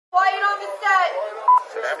to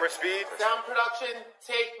set. Camera speed. Sound production,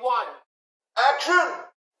 take one. Action!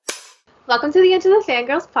 Welcome to the Into the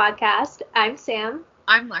Fangirls podcast. I'm Sam.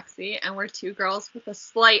 I'm Lexi, and we're two girls with a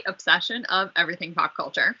slight obsession of everything pop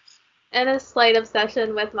culture. And a slight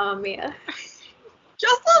obsession with Mamma Mia.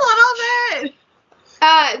 Just a little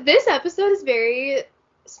bit! This episode is very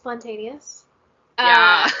spontaneous.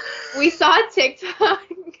 Yeah. We saw a TikTok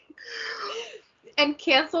and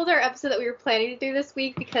canceled our episode that we were planning to do this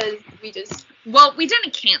week because we just... Well, we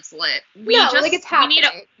didn't cancel it. It's happening.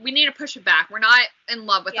 We need to push it back. We're not in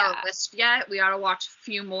love with our list yet. We gotta watch a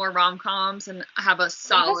few more rom-coms and have a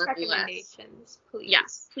solid recommendations, list. Please.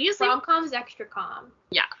 Yes, please. Rom-coms, extra com.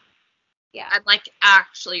 Yeah. Yeah. And,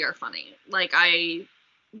 actually are funny. I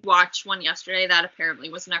watched one yesterday that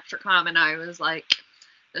apparently was an extra com, and I was like,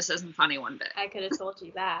 this isn't funny one bit. I could have told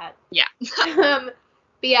you that. Yeah.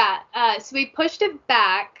 But yeah, so we pushed it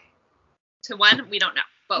back. To when? We don't know.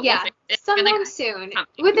 But yeah, sometime soon.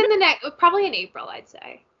 Within the next, probably in April, I'd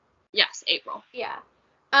say. Yes, April. Yeah.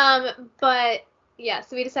 But yeah,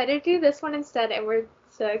 so we decided to do this one instead, and we're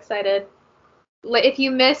so excited. If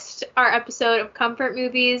you missed our episode of comfort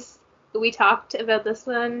movies, we talked about this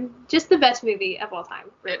one. Just the best movie of all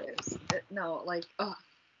time. Really. It is.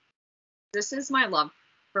 This is my love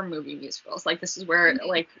for movie musicals. This is where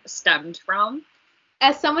it stemmed from.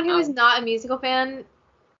 As someone who is not a musical fan,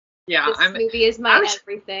 this movie is my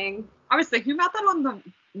everything. I was thinking about that on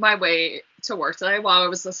my way to work today while I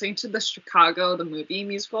was listening to the Chicago the Movie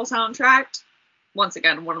musical soundtrack. Once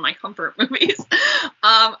again, one of my comfort movies.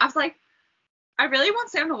 I was like, I really want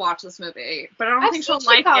Sam to watch this movie, but I don't think she'll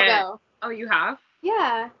like it. Oh, you have?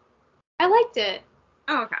 Yeah. I liked it.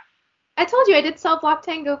 Oh, okay. I told you I did Cell Block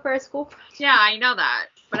Tango for a school project. Yeah, I know that,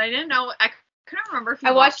 but I didn't know. I couldn't remember if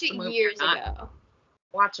you watched it the movie years ago.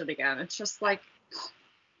 Watch it again. It's just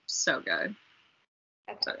so good.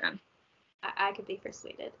 Okay. So good. I could be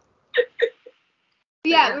persuaded.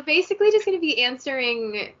 Yeah, we're basically just going to be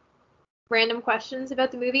answering random questions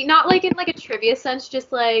about the movie. Not in a trivia sense,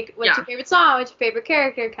 just what's your favorite song, what's your favorite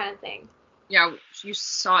character kind of thing. Yeah, you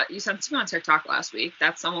sent to me on TikTok last week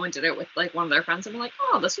that someone did it with one of their friends, and I'm like,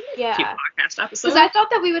 oh, this would be a cute podcast episode. Because I thought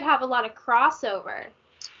that we would have a lot of crossover.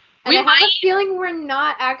 And I have a feeling we're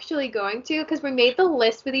not actually going to, because we made the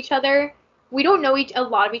list with each other. We don't know a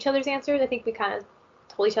lot of each other's answers. I think we kind of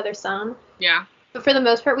told each other some. Yeah. But for the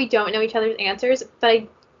most part, we don't know each other's answers. But I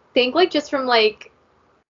think just from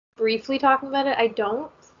briefly talking about it, I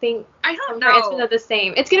don't know. Our answers are the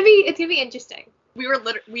same. It's gonna be interesting.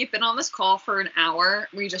 We've been on this call for an hour.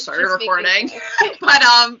 We just started recording. But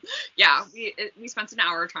yeah, we spent an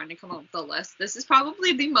hour trying to come up with the list. This is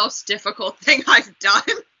probably the most difficult thing I've done.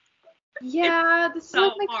 Yeah, this is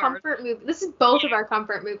my comfort movie. This is both of our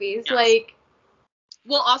comfort movies. Yes.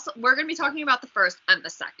 Well, also we're gonna be talking about the first and the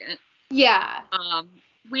second. Yeah.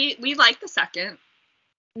 We like the second.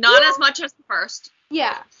 Not as much as the first.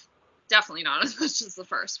 Yeah. Definitely not as much as the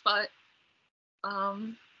first, but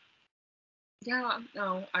yeah,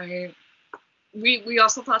 no, we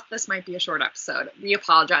also thought this might be a short episode. We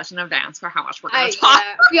apologize in advance for how much we're gonna talk.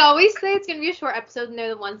 Yeah. We always say it's gonna be a short episode, and they're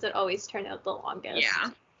the ones that always turn out the longest.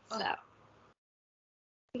 Yeah. So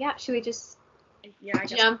yeah, should we just I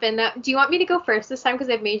jump in? Do you want me to go first this time? Because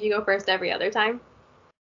I've made you go first every other time.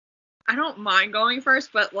 I don't mind going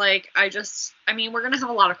first, but we're gonna have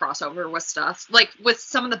a lot of crossover with stuff, with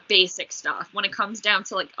some of the basic stuff. When it comes down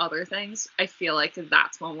to other things, I feel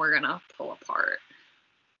that's when we're gonna pull apart.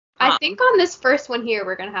 I think on this first one here,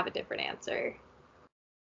 we're gonna have a different answer.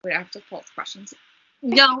 We have to pull the questions.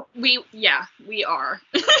 No, we are.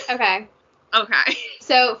 Okay. Okay.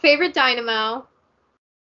 So, favorite Dynamo.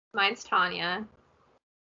 Mine's Tanya.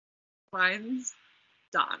 Mine's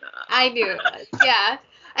Donna. I knew it was. Yeah.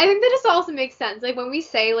 I think that just also makes sense. When we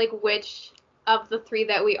say, which of the three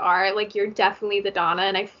that we are, you're definitely the Donna,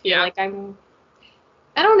 and I feel I'm...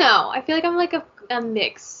 I don't know. I feel I'm a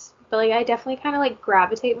mix. But, I definitely kind of,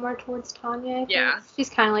 gravitate more towards Tanya, I think. Yeah. She's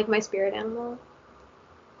kind of my spirit animal.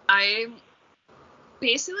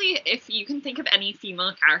 Basically, if you can think of any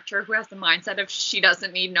female character who has the mindset of she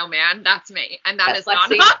doesn't need no man, that's me. And that's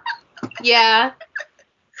Lexi. Donna. Yeah.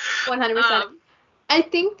 100%. I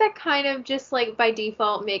think that kind of just, by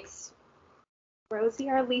default makes Rosie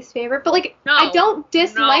our least favorite. But, no, I don't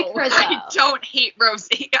dislike her, though. I don't hate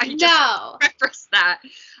Rosie. I just preface that.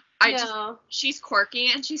 She's quirky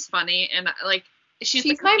and she's funny and,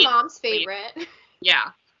 she's my mom's favorite. Yeah.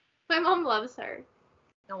 My mom loves her.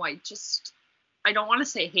 No, I don't want to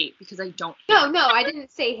say hate because I don't hate No, I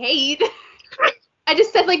didn't say hate. I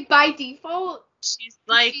just said, by default. She's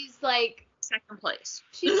second place.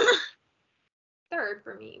 She's third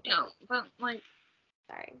for me. No, but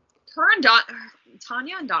sorry. Her and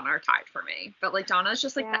Tanya and Donna are tied for me, but like Donna's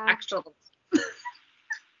just like the extra.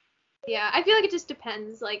 Yeah, I feel like it just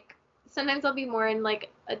depends. Like sometimes I'll be more in like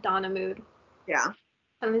a Donna mood. Yeah.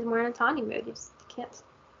 Sometimes more in a Tanya mood. You just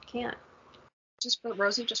can't. But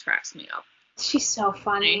Rosie just cracks me up. She's so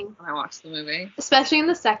funny. When I watch the movie. Especially in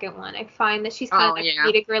the second one. I find that she's kind of the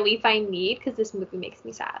comedic relief I need because this movie makes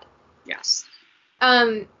me sad. Yes.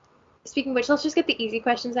 Speaking of which, let's just get the easy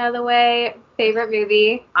questions out of the way. Favorite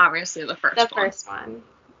movie? Obviously the first one. The first one.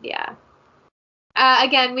 Yeah.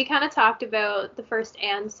 Again, we kind of talked about the first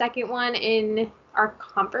and second one in our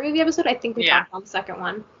comfort movie episode. I think we talked on the second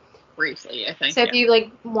one. Briefly, I think. So if you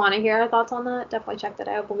like want to hear our thoughts on that, definitely check that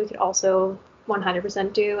out. But we could also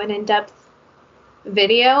 100% do an in-depth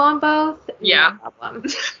video on both. Yeah. No problem.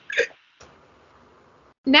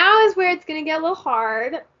 Now is where it's going to get a little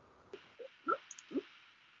hard.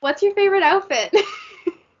 What's your favorite outfit?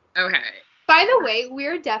 Okay. By the way,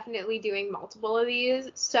 we're definitely doing multiple of these,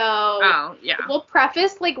 so we'll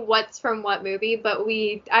preface like what's from what movie, but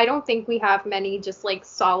I don't think we have many just like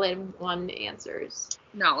solid one answers.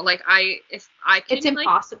 No, like if I can, it's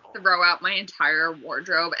impossible. Like, throw out my entire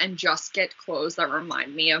wardrobe and just get clothes that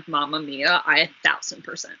remind me of Mamma Mia,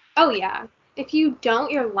 1000%. Oh yeah. If you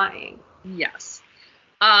don't, you're lying. Yes.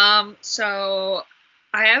 So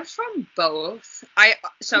I have from both.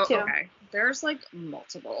 Okay. There's like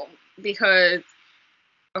multiple because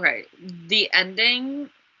the ending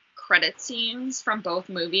credit scenes from both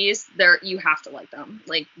movies, you have to like them.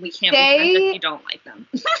 Like we can't pretend if you don't like them.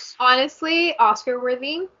 Honestly, Oscar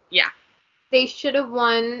worthy. Yeah. They should have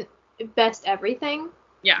won best everything.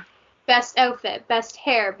 Yeah. Best outfit, best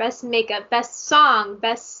hair, best makeup, best song,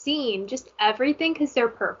 best scene, just everything because they're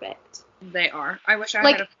perfect. They are. I wish I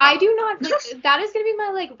had a I do not that is gonna be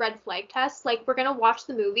my like red flag test. Like we're gonna watch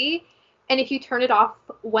the movie and if you turn it off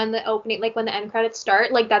when the opening when the end credits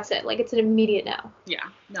start, like that's it. Like it's an immediate no. Yeah.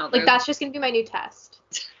 No. Like that's just gonna be my new test.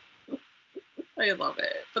 I love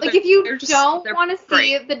it. But like if you don't want to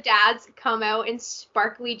see the dads come out in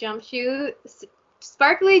sparkly jumpsuits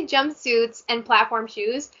and platform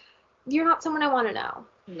shoes, you're not someone I want to know.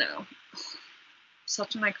 No.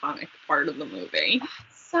 Such an iconic part of the movie.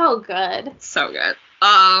 So good. So good.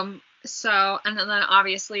 And then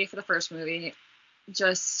obviously for the first movie,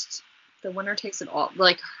 just the winner takes it all.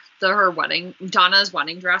 Like Donna's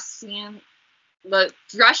wedding dress scene, the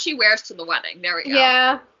dress she wears to the wedding. There we go.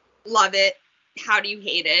 Yeah. Love it. How do you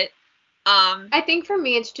hate it? I think for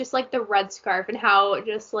me it's just like the red scarf and how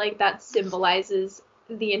just like that symbolizes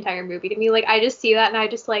the entire movie to me. Like I just see that and I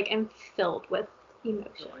just like am filled with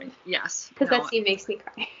emotion. Yes. Because that scene makes me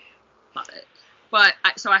cry. Love it. But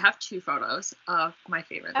I have two photos of my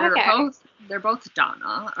favorite. They're both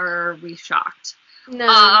Donna. Are we shocked?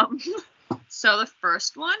 No. So the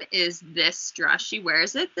first one is this dress. She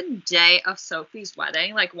wears it the day of Sophie's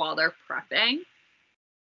wedding, like while they're prepping.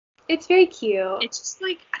 It's very cute. It's just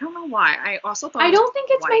like I don't know why. I also thought I don't think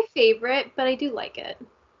it's my favorite, but I do like it.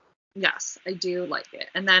 Yes, I do like it.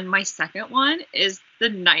 And then my second one is the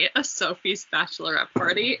night of Sophie's bachelorette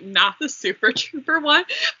party, not the Super Trooper one,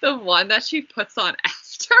 the one that she puts on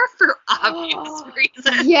after for obvious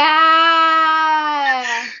reasons.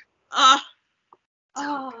 Yeah.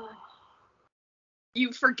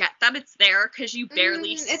 You forget that it's there because you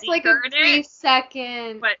barely see it's like her a brief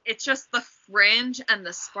second. But it's just the fringe and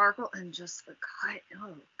the sparkle and just the cut.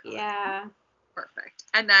 Oh, God. Yeah. Perfect.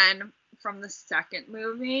 And then from the second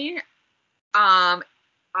movie, I'm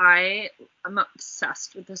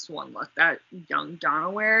obsessed with this one look that young Donna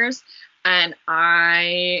wears, and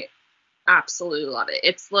I absolutely love it.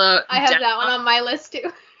 It's the I have that one on my list too.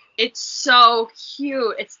 It's so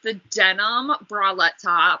cute. It's the denim bralette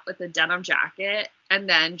top with the denim jacket, and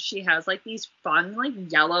then she has like these fun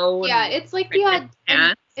like yellow. Yeah, it's like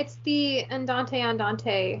it's the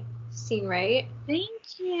Andante scene, right?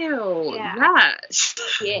 Thank you. Yeah. Yes.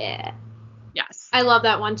 Yeah. Yes. I love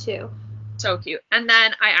that one too. So cute. And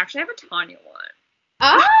then I actually have a Tanya one.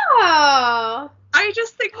 Oh. I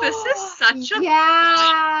just think this is such a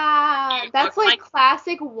that's like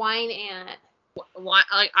classic wine aunt. Like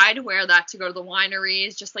I'd wear that to go to the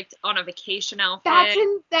wineries, just like on a vacation outfit.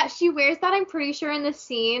 That she wears that. I'm pretty sure in the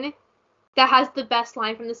scene that has the best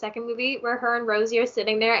line from the second movie, where her and Rosie are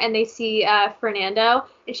sitting there and they see Fernando,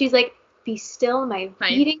 and she's like, "Be still, my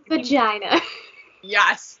beating vagina."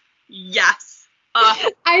 Yes. Yes.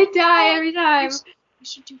 I die every time. We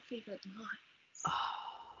should do favorite lines.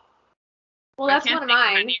 Well, that's one of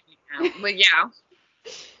mine. But yeah.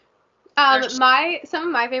 Some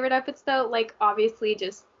of my favorite outfits though, like obviously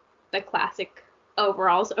just the classic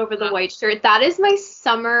overalls over the white shirt. That is my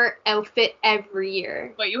summer outfit every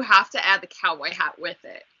year. But you have to add the cowboy hat with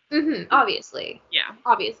it. Obviously. Yeah.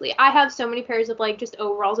 Obviously. I have so many pairs of, like, just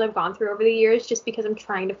overalls I've gone through over the years just because I'm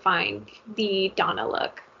trying to find the Donna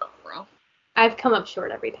look. Bro. I've come up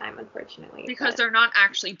short every time, unfortunately. Because they're not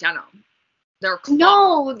actually denim. They're cloth.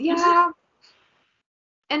 No, yeah.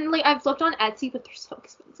 And, like, I've looked on Etsy, but they're so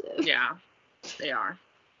expensive. Yeah, they are.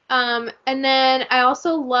 And then I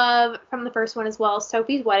also love, from the first one as well,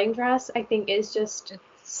 Sophie's wedding dress, I think, is just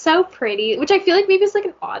so pretty, which I feel like maybe is, like,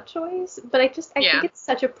 an odd choice, but I think it's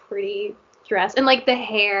such a pretty dress. And, like, the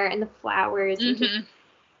hair and the flowers. And just,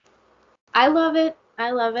 I love it.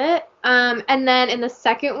 I love it. And then in the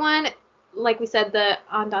second one, like we said, the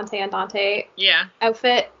Andante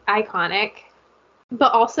outfit, iconic.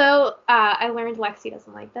 But also, I learned Lexi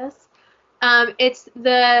doesn't like this. It's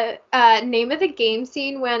the name of the game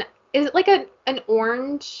scene when, is it like an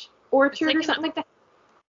orange orchard or something like that?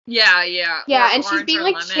 Yeah. Yeah, and she's being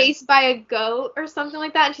like chased by a goat or something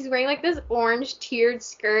like that, and she's wearing like this orange tiered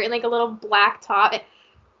skirt and like a little black top.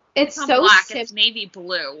 It's so black, it's navy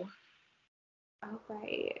blue. Oh,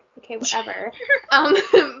 right. Okay, whatever.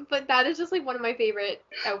 But that is just like one of my favorite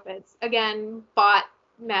outfits. Again, bought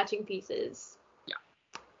matching pieces. Yeah.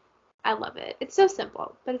 I love it. It's so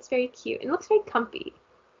simple, but it's very cute. It looks very comfy.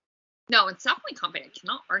 No, it's definitely comfy. I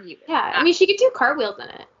cannot argue with that. I mean, she could do cartwheels in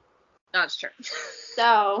it. That's true.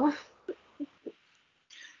 So.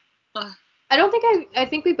 I don't think I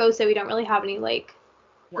think we both said we don't really have any, like,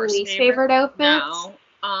 least favorite outfits.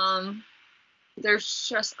 No. There's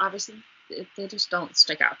just, obviously, they just don't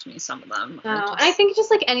stick out to me, some of them. No, and I think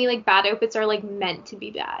just, like, any, like, bad outfits are, like, meant to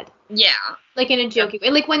be bad. Yeah. Like, in a jokey way.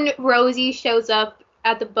 Like, when Rosie shows up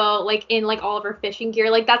at the boat, like, in, like, all of her fishing gear,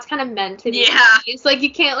 like, that's kind of meant to be funny. It's, like,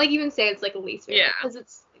 you can't, like, even say it's, like, a least favorite. Yeah. Because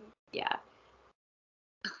it's, yeah.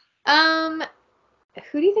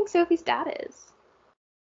 Who do you think Sophie's dad is?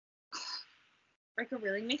 I could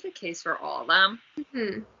really make a case for all of them.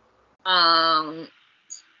 Mm-hmm.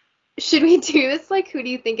 Should we do this, like, who do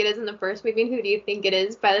you think it is in the first movie, and who do you think it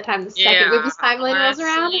is by the time the second movie's timeline rolls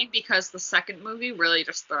around? Because the second movie really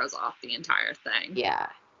just throws off the entire thing. Yeah.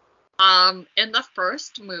 In the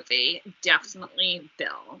first movie, definitely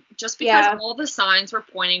Bill. Just because all the signs were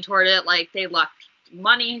pointing toward it, like, they left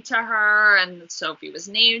money to her, and Sophie was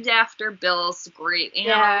named after Bill's great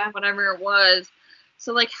aunt, whatever it was.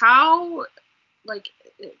 So, like, how, like,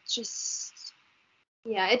 it just...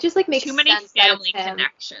 Yeah, it just, like, makes sense. Too many family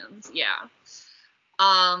connections, yeah.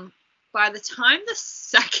 By the time the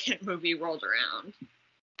second movie rolled around,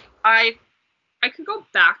 I could go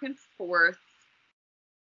back and forth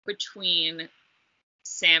between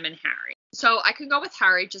Sam and Harry. So I could go with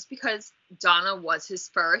Harry just because Donna was his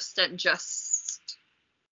first, and just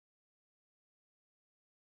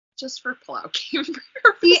for plot game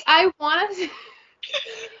purposes. See, I want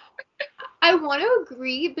to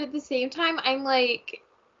agree, but at the same time, I'm like,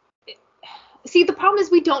 see, the problem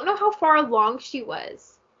is we don't know how far along she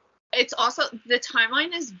was. It's also, the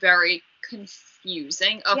timeline is very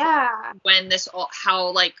confusing of when this all,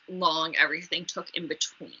 how, like, long everything took in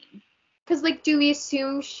between. Because, like, do we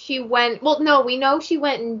assume she went, well, no, we know she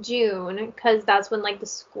went in June, because that's when, like, the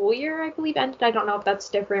school year, I believe, ended. I don't know if that's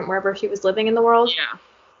different wherever she was living in the world. Yeah.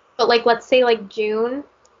 But, like, let's say, like, June.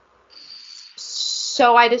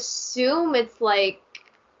 So I'd assume it's, like,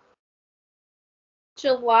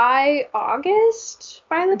 July, August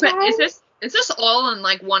by the time. But is this all in,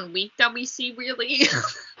 like, 1 week that we see, really?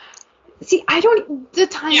 See, the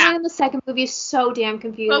timeline in the second movie is so damn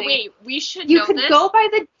confusing. But wait, we should know this. You could go by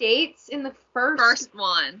the dates in the first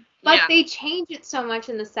one. But they change it so much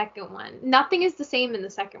in the second one. Nothing is the same in the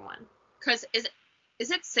second one. Because is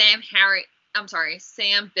it Sam,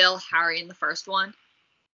 Bill, Harry in the first one?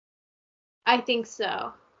 I think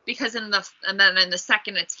so. Because and then in the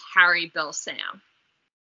second it's Harry, Bill, Sam.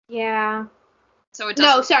 Yeah. So it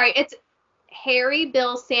doesn't... No, sorry, it's Harry,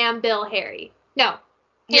 Bill, Sam, Bill, Harry. No.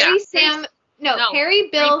 Harry, Sam... No, Harry,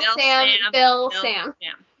 Bill, Sam, Bill, Sam.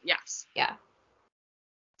 Yes. Yeah.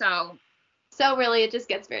 So really it just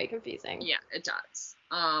gets very confusing. Yeah, it does.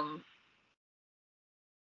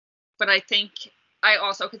 But I think I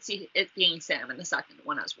also could see it being Sam in the second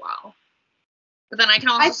one as well. But then I can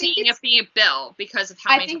also see it being Bill because of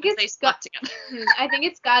how many times they split together. I think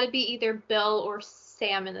it's got to be either Bill or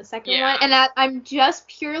Sam in the second one. And I'm just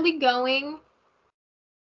purely going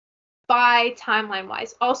by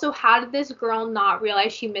timeline-wise. Also, how did this girl not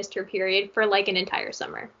realize she missed her period for, like, an entire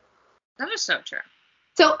summer? That is so true.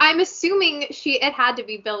 So I'm assuming it had to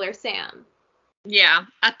be Bill or Sam. Yeah,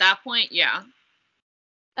 at that point, yeah.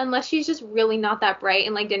 Unless she's just really not that bright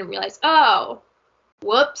and, like, didn't realize, oh,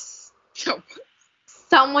 whoops.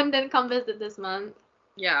 Someone didn't come visit this month.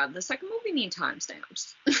 Yeah, the second movie needs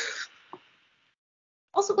timestamps.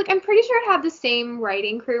 Also, like, I'm pretty sure it had the same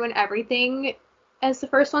writing crew and everything as the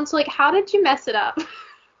first one. So, like, how did you mess it up?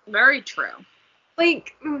 Very true.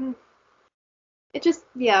 Like, it just,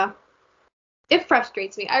 yeah. It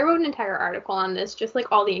frustrates me. I wrote an entire article on this, just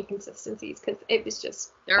like all the inconsistencies, because it was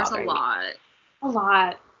just There's a bothering me. lot. A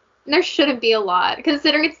lot. And there shouldn't be a lot,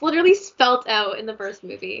 considering it's literally spelt out in the first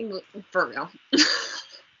movie. For real.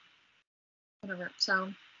 Whatever.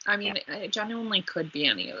 So, I mean, it genuinely could be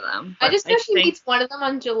any of them. I just know she think... meets one of them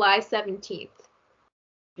on July 17th.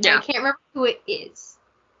 Yeah. I can't remember who it is.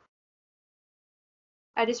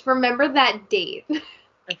 I just remember that date.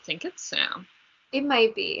 I think it's Sam. It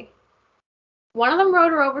might be. One of them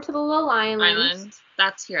rode her over to the little island.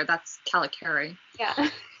 That's here. That's Calicari. Yeah.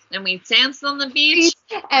 And we danced on the beach.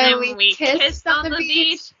 And we kissed on the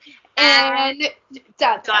beach. And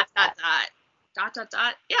dot, dot, dot. Dot, dot,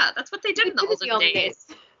 dot. Yeah, that's what they did in the olden days.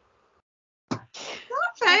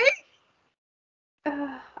 Okay.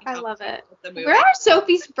 I love it. Where are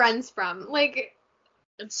Sophie's friends from? Like,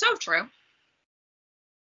 it's so true.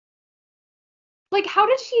 Like, how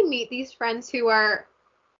did she meet these friends who are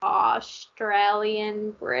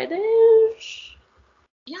Australian British?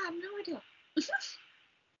 Yeah, I have no idea.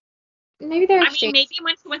 Maybe they're maybe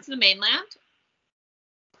when she went to the mainland.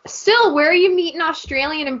 Still, where are you meeting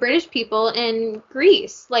Australian and British people in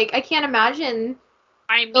Greece? Like, I can't imagine.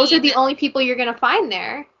 Those are the only people you're gonna find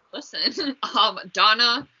there. Listen,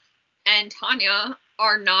 Donna and Tanya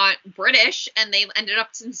are not British, and they ended up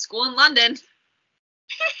in school in London.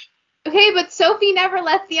 Okay, but Sophie never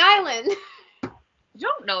left the island. You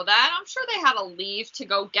don't know that. I'm sure they had to leave to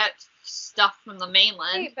go get stuff from the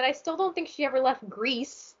mainland. Okay, but I still don't think she ever left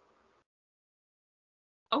Greece.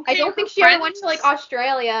 Okay, I don't think she ever went to, like,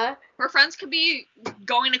 Australia. Her friends could be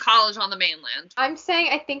going to college on the mainland. I'm saying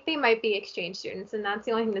I think they might be exchange students, and that's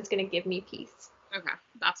the only thing that's going to give me peace. Okay,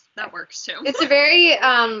 that works too. It's a very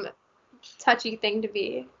touchy thing to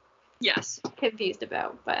be confused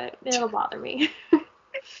about, but it'll bother me.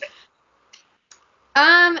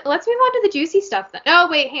 Let's move on to the juicy stuff then. Oh,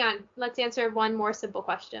 wait, hang on. Let's answer one more simple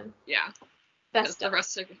question. Yeah. Best the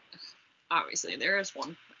rest of... Obviously, there is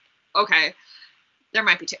one. Okay. There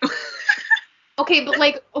might be two. Okay, but,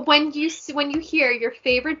 like, when you hear your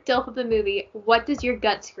favorite DILF of the movie, what does your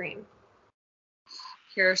gut scream?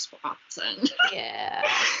 Pierce Brosnan. Yeah.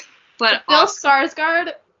 But Bill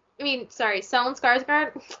Skarsgård... Stellan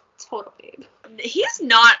Skarsgård... Total babe. He's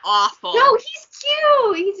not awful. No, he's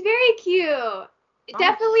cute. He's very cute.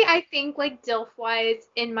 Definitely, I think, like, DILF-wise,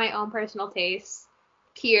 in my own personal taste,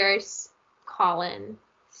 Pierce, Colin,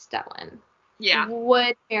 Stellan. Yeah.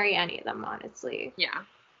 Would marry any of them, honestly. Yeah.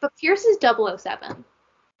 But Pierce is 007.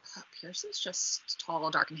 Pierce is just tall,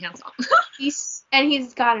 dark, and handsome. He's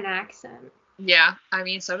got an accent. Yeah, I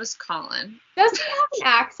mean, so does Colin. Does he have an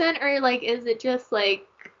accent, or, like, is it just, like,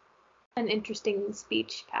 an interesting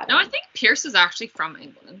speech pattern? No, I think Pierce is actually from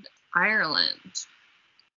England. Ireland.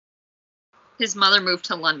 His mother moved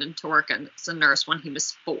to London to work as a nurse when he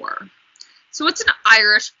was 4. So it's an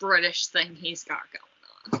Irish-British thing he's got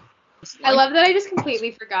going on. I love that I just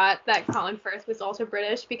completely forgot that Colin Firth was also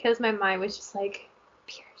British, because my mind was just like,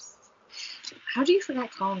 Pierce. How do you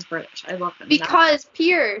forget Colin's British? I love him. Because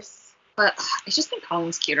Pierce. But I just think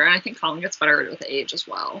Colin's cuter, and I think Colin gets better with age as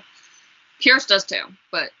well. Pierce does too,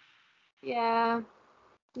 but... Yeah,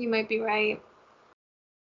 you might be right.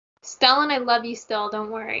 Stellan, I love you still,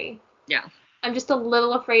 don't worry. Yeah. I'm just a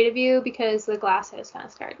little afraid of you because the glass house kind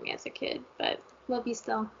of scarred me as a kid, but love you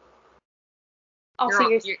still. Also,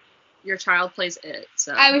 your child plays it,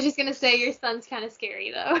 so... I was just going to say, your son's kind of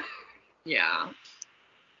scary, though. Yeah.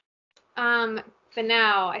 But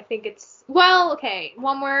now, I think it's... Well, okay,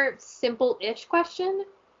 one more simple-ish question,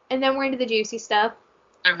 and then we're into the juicy stuff.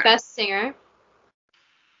 Okay. Best singer.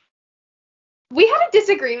 We had a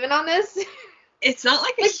disagreement on this. It's not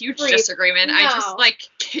like a huge disagreement. No. I just, like,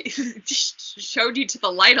 showed you to the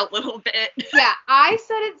light a little bit. Yeah, I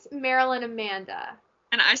said it's Meryl and Amanda.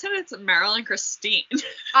 And I said it's Meryl and Christine.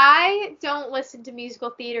 I don't listen to musical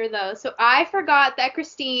theater, though, so I forgot that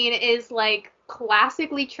Christine is, like,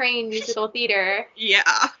 classically trained musical theater.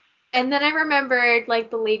 Yeah. And then I remembered, like,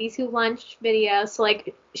 the Ladies Who Lunch video, so,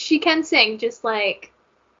 like, she can sing, just, like,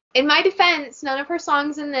 in my defense, none of her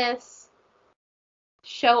songs in this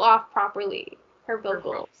show off properly her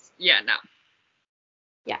vocals. Yeah, no.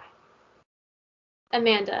 Yeah.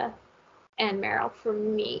 Amanda and Meryl for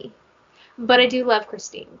me. But I do love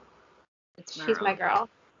Christine. She's my girl.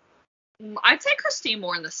 I'd say Christine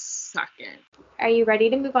more in the second. Are you ready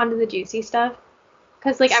to move on to the juicy stuff?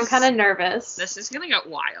 Because, like, I'm kind of nervous. This is going to get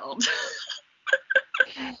wild.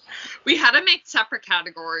 We had to make separate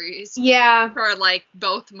categories Yeah. for like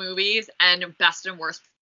both movies and best and worst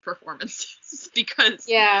performances because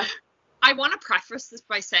Yeah. I want to preface this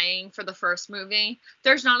by saying for the first movie,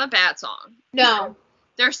 there's not a bad song. No.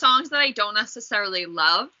 There's songs that I don't necessarily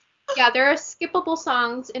love. Yeah, there are skippable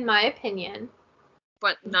songs in my opinion.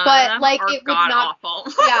 But none But, of them like, are it would god not-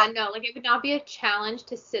 awful. Yeah, no, like it would not be a challenge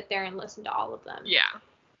to sit there and listen to all of them. Yeah.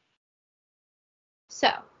 So,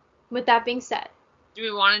 with that being said, Do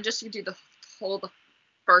we want to just do the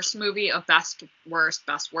first movie of best,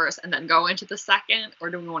 worst, and then go into the second, or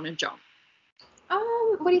do we want to jump?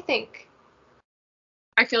 what do you think?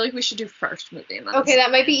 I feel like we should do first movie. And then Okay,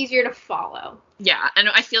 that might be easier to follow. Yeah, and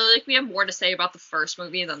I feel like we have more to say about the first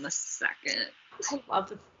movie than the second. I love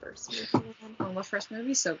the first movie. Oh, the first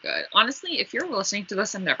movie's so good. Honestly, if you're listening to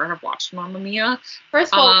this and never have watched Mamma Mia,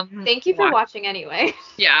 First of all, thank you for watch- watching anyway.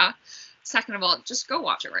 yeah. Second of all, just go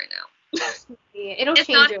watch it right now. It'll It's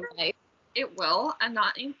change not- your life. It will, and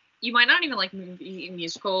you might not even like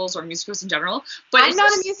musicals or musicals in general, but I'm it's not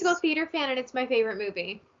just- a musical theater fan, and it's my favorite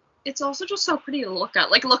movie. It's also just so pretty to look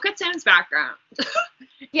at. Like, look at Sam's background.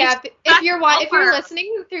 Yeah, if you're that's if you're color.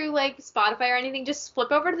 listening through like Spotify or anything, just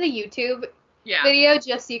flip over to the YouTube Yeah, video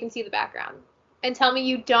just so you can see the background, and tell me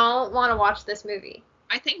you don't want to watch this movie.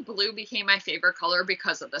 I think blue became my favorite color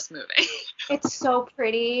because of this movie. It's so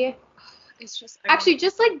pretty. It's just Actually,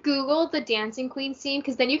 just like Google the Dancing Queen scene,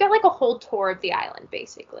 because then you get like a whole tour of the island,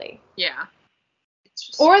 basically. yeah. It's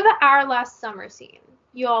just Or the Our Last Summer scene.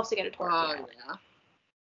 You also get a tour of the oh island. yeah,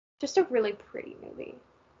 Just a really pretty movie.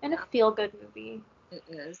 And a Yeah. feel-good movie. it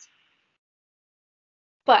is.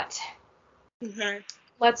 But Okay.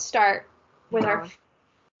 let's start with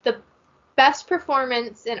the best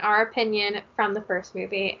performance, in our opinion, from the first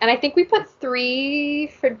movie. And I think we put 3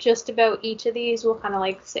 for just about each of these. We'll kind of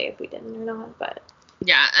like say if we didn't or not, but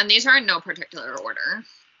Yeah, and these are in no particular order.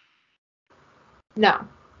 no.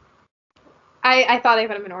 I thought I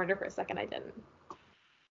put them in order for a second. I didn't.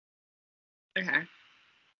 Okay.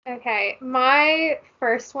 Okay, my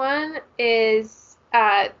first one is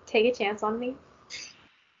Take a Chance on Me.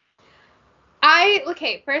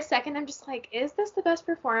 For a second, I'm just like, is this the best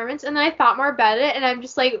performance? And then I thought more about it, and I'm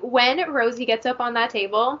just like, when Rosie gets up on that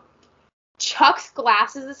table, chucks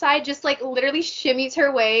glasses aside, just like literally shimmies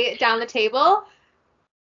her way down the table,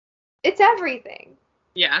 it's everything.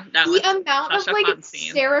 Yeah, that was The amount of such a like fun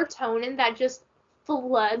scene. serotonin that just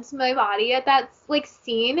floods my body at that like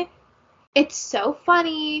scene, it's so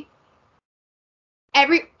funny.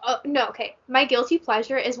 My guilty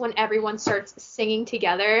pleasure is when everyone starts singing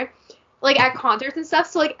together, like at concerts and stuff.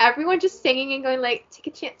 So like everyone just singing and going like, take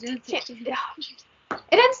a chance, take a chance.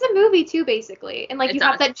 It ends the movie too, basically, and like It you does.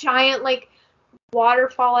 have that giant like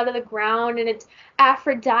waterfall out of the ground, and it's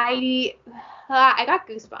Aphrodite. I got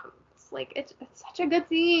goosebumps. Like it's such a good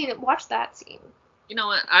scene. Watch that scene. You know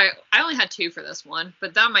what? I only had 2 for this one,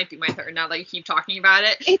 but that might be my third now that you keep talking about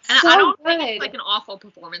it. It's And so I don't good. think it's like an awful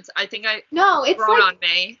performance. I think I No, it's grown like on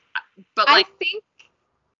me, but I like think.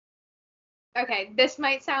 Okay, this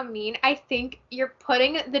might sound mean. I think you're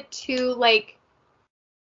putting the 2 like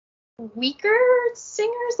weaker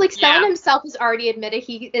singers. Like Stellan Yeah. himself has already admitted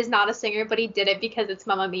he is not a singer, but he did it because it's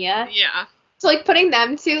Mamma Mia. yeah, So like putting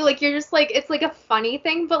them 2, like you're just like it's like a funny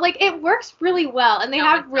thing, but like it works really well, and they No,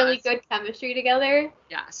 have it really does. good chemistry together.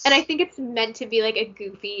 yes, And I think it's meant to be like a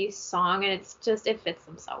goofy song, and it fits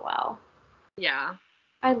them so well. yeah,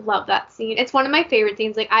 I love that scene. It's one of my favorite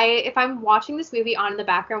scenes. Like if I'm watching this movie on in the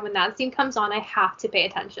background, when that scene comes on, I have to pay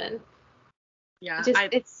attention. yeah.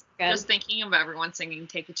 It's good. Just thinking of everyone singing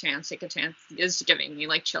 "Take a Chance" is giving me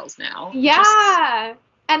like chills now. Yeah.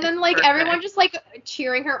 And then like perfect. everyone just like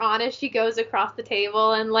cheering her on as she goes across the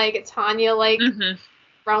table, and like Tanya like Mm-hmm.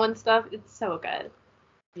 throwing stuff. It's so good.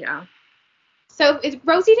 Yeah, So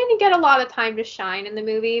Rosie didn't get a lot of time to shine in the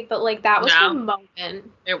movie, but like that was her No.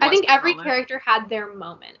 moment. it was I think a every moment. character had their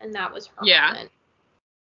moment, and that was her Yeah. moment.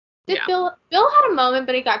 Did Yeah. Bill had a moment,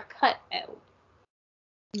 but he got cut out.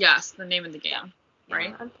 Yes, the name of the game.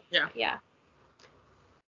 Right? Yeah. Yeah.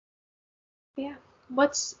 Yeah.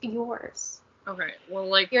 What's yours? Okay, well,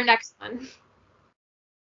 like Your next one.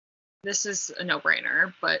 this is a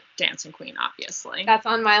no-brainer, but Dancing Queen, obviously. That's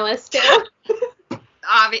on my list too.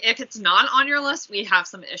 If it's not on your list, we have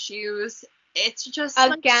some issues. It's just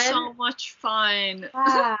like, Again? so much fun.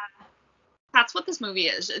 Ah. That's what this movie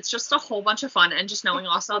is. It's just a whole bunch of fun, and just knowing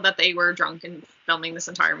also that they were drunk and filming this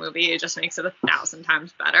entire movie, it just makes it 1,000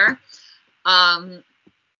 times better.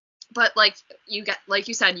 But like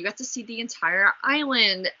you said, you get to see the entire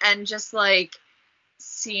island and just like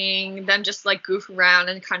seeing them just like goof around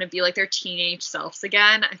and kind of be like their teenage selves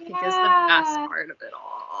again, I think is the best part of it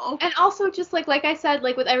all. And also just like I said,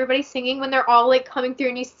 like with everybody singing, when they're all like coming through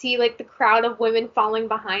and you see like the crowd of women falling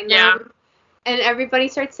behind them. And everybody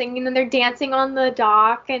starts singing and they're dancing on the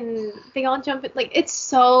dock and they all jump in. Like, it's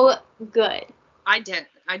so good. I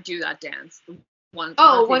do that dance. When we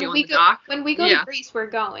go to Greece, we're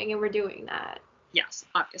going and we're doing that. Yes,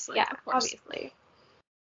 obviously. Yeah, obviously.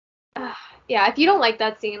 Yeah, if you don't like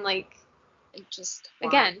that scene, like,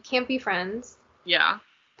 again, can't be friends. Yeah.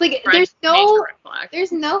 Like, there's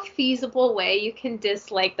no feasible way you can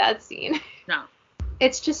dislike that scene. No.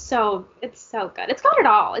 It's just it's so good. It's got it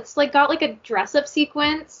all. It's like got like a dress up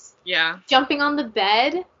sequence. Yeah. Jumping on the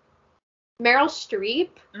bed. Meryl Streep.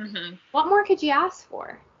 Mm-hmm. What more could you ask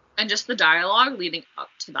for? And just the dialogue leading up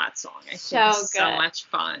to that song. I think is so much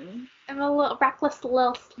fun. I'm a reckless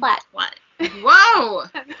little slut. What? Whoa!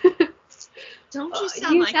 Don't you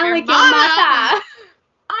sound like your mother?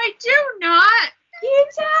 I do not. You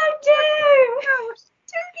don't do.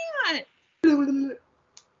 No, do not.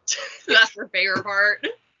 That's her favorite part.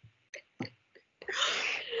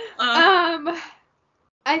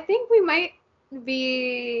 I think we might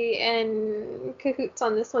be in cahoots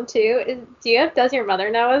on this one too. Does your mother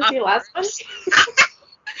know as your last one?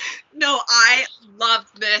 No, I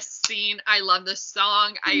loved this scene. I love this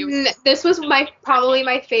song. This was probably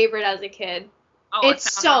my favorite as a kid. Oh,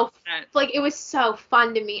 it's so like it was so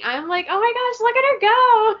fun to me. I'm like, oh my gosh, look at her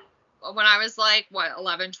go. When I was like,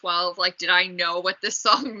 11, 12, like, did I know what this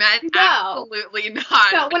song meant? No. Absolutely not.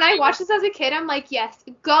 So when I watched this as a kid, I'm like, yes,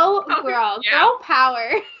 go girl, girl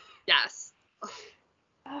power. Yes.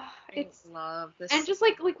 I love this. And just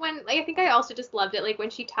like when, I think I also just loved it, like when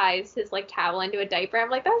she ties his like towel into a diaper, I'm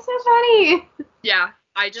like, that's so funny. Yeah,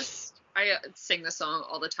 I sing the song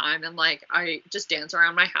all the time, and like I just dance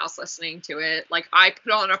around my house listening to it. Like I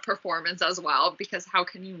put on a performance as well, because how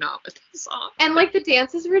can you not with this song? And like the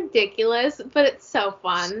dance is ridiculous, but it's so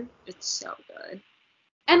fun. It's so good.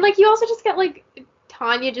 And like you also just get like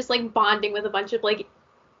Tanya just like bonding with a bunch of like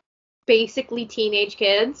basically teenage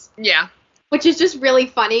kids. Yeah. Which is just really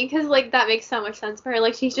funny because like that makes so much sense for her.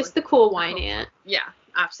 Like she's just the cool wine aunt. Yeah,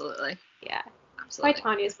 absolutely. Yeah. Absolutely. That's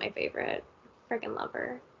why Tanya's my favorite. Freaking love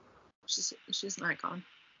her. She's an icon.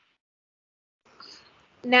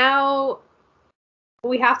 Now,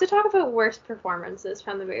 we have to talk about worst performances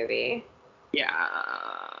from the movie. Yeah.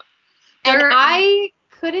 And I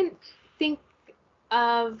couldn't think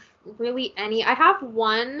of really any. I have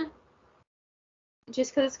one,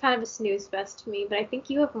 just because it's kind of a snooze fest to me, but I think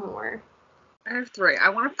you have more. I have 3. I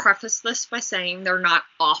want to preface this by saying they're not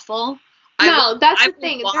awful. That's the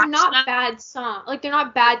thing. They're not bad songs. Like, they're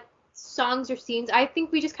not bad songs or scenes. I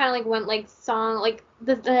think we just kind of like went like song, like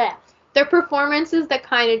their performances that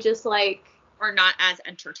kind of just like are not as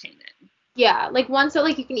entertaining. Yeah, like ones that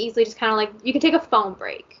like you can easily just kind of like you can take a phone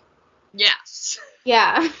break. Yes.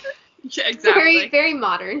 Yeah. Yeah, exactly. Very, very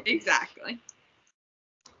modern. Exactly.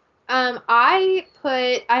 I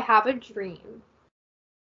Have a Dream.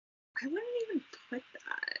 I wouldn't even put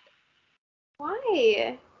that.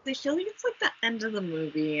 Why? I feel like it's like the end of the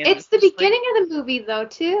movie. It's the beginning of the movie though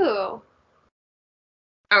too.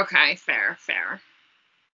 Okay, fair.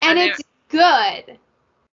 And it's good.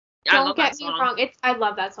 Yeah, Don't get me wrong. I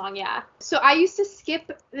love that song, yeah. So I used to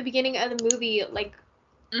skip the beginning of the movie like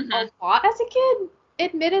a lot as a kid,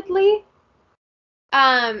 admittedly.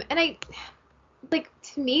 And I like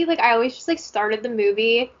to me, like I always just like started the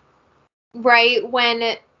movie right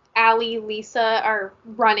when Allie, Lisa are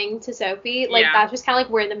running to Sophie. Like that's just kind of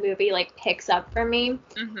like where the movie like picks up for me.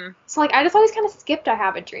 Mm-hmm. So like I just always kind of skipped I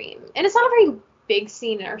Have a Dream, and it's not a very big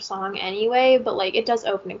scene or song anyway, but like it does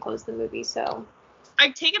open and close the movie, so I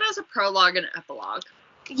take it as a prologue and epilogue.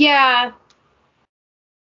 Yeah.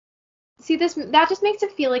 See, that just makes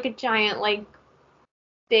it feel like a giant like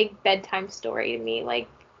big bedtime story to me. Like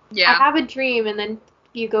I have a dream, and then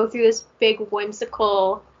you go through this big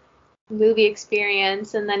whimsical movie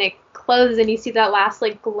experience, and then it closes and you see that last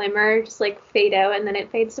like glimmer just like fade out, and then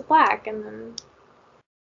it fades to black, and then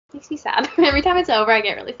it makes me sad. Every time it's over I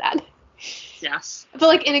get really sad. Yes. But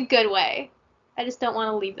like in a good way. I just don't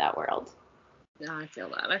want to leave that world. Yeah, I feel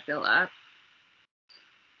that.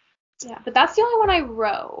 Yeah, but that's the only one I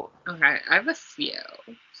wrote. Okay, I have a few.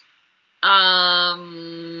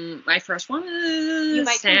 My first one is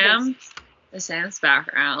Sam's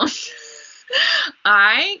background.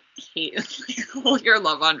 I hate All Your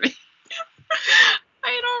Love on Me.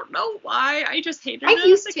 I don't know why. I just hated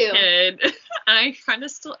it as a kid. And I kind of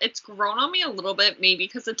still, it's grown on me a little bit, maybe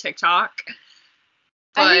because of TikTok.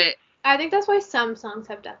 But I think that's why some songs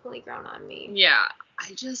have definitely grown on me. Yeah.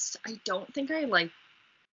 I don't think I like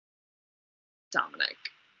Dominic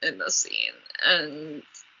in the scene, and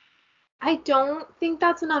I don't think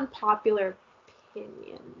that's an unpopular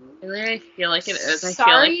opinion. really, I feel like it is. I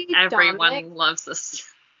Sorry, feel like everyone Dominic. loves this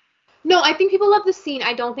No, I think people love the scene.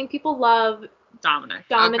 I don't think people love Dominic.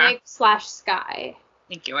 Dominic Okay. / Sky.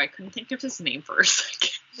 Thank you. I couldn't think of his name for a second.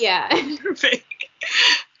 Yeah.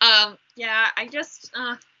 Yeah, I just,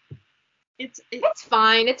 it's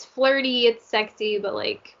fine. It's flirty. It's sexy, but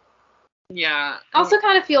like, yeah. I also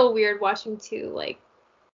kind of feel weird watching two like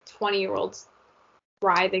 20-year-olds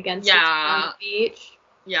writhe against each other on the beach.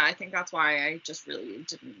 Yeah, I think that's why I just really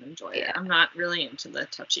didn't enjoy it. I'm not really into the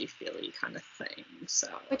touchy-feely kind of thing, so.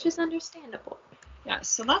 Which is understandable. Yeah,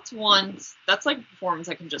 so that's one. That's like a performance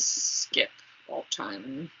I can just skip all the time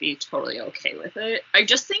and be totally okay with it. I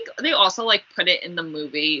just think they also like put it in the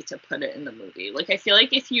movie to put it in the movie. Like I feel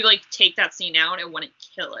like if you like take that scene out, it wouldn't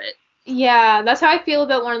kill it. Yeah, that's how I feel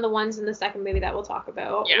about one of the ones in the second movie that we'll talk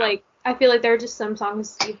about. Yeah. Like, I feel like there are just some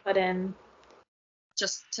songs you put in.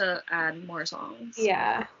 Just to add more songs.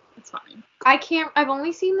 Yeah. It's fine. I've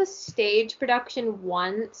only seen the stage production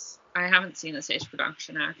once. I haven't seen the stage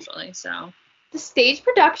production actually, so. The stage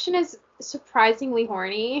production is surprisingly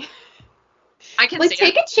horny. I can like, see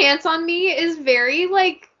Take it. a Chance on Me is very,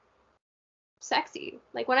 like, sexy.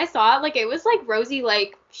 Like, when I saw it, like, it was, like, Rosie,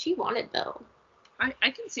 like, she wanted Bill.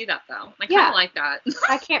 I can see that, though. I kind of Yeah. like that.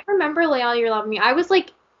 I can't remember Lay All Your Love on Me. I was,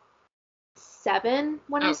 like, 7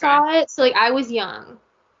 when I Okay. saw it, so, like, I was young.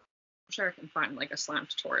 I'm sure I can find, like, a slam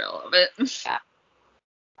tutorial of it. Yeah.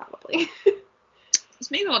 Probably. So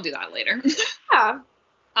maybe I'll do that later. Yeah.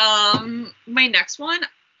 My next one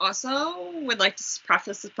also would like to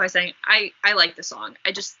preface this by saying I like the song.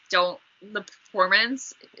 I just don't. The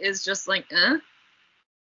performance is just like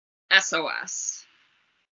SOS.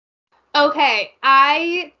 Okay,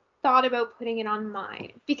 I thought about putting it on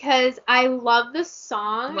mine because I love the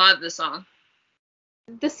song. Love the song.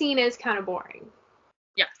 The scene is kind of boring.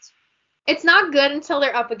 Yes. It's not good until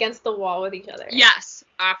they're up against the wall with each other. Yes,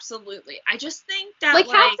 absolutely. I just think that Like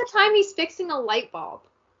half the time he's fixing a light bulb.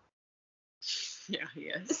 Yeah, he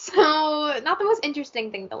is. So not the most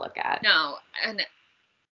interesting thing to look at. No, and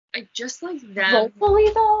I just like them. Vocally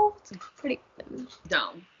though, it's pretty good.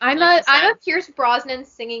 No. I'm Like you a said. Pierce Brosnan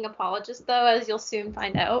singing apologist though, as you'll soon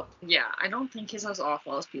find out. Yeah, I don't think he's as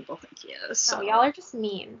awful as people think he is. So So y'all are just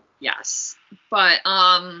mean. yes, but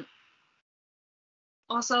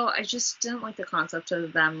also I just didn't like the concept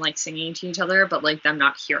of them like singing to each other, but like them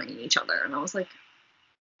not hearing each other, and I was like,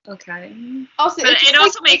 okay. Also, But it's it just,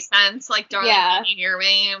 also like, makes sense, like, darling, Yeah. can you hear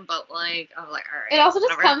me? But like, I'm like, all right. It also just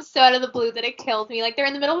whatever. comes so out of the blue that it kills me. Like, they're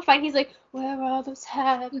in the middle of a fight, and he's like, where are all those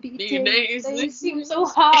happy days? They seem so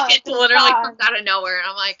hard. It literally comes out of nowhere, and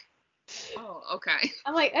I'm like, oh, okay.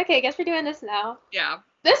 I'm like, okay, I guess we're doing this now. Yeah.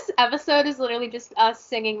 This episode is literally just us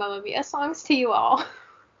singing Mamma Mia songs to you all.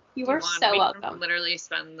 You are so We welcome. can literally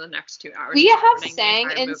spend the next 2 hours. We have performing the sang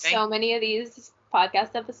entire in movie. so many of these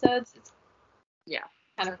podcast episodes. It's Yeah.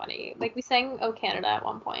 kind of funny. Like, we sang Oh Canada at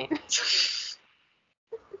one point.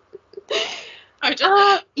 I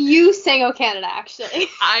just, You sang Oh Canada, actually.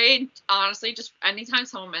 I honestly just anytime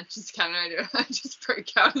someone mentions Canada, I just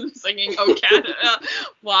break out and singing "Oh Canada."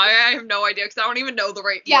 Why? I have no idea because I don't even know the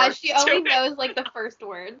right Yeah, words she to only it. knows, like, the first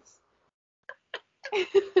words.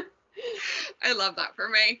 I love that for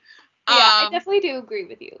me. Yeah, I definitely do agree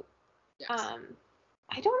with you. Yes.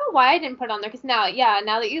 I don't know why I didn't put it on there, because now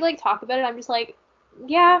that you, like, talk about it, I'm just like,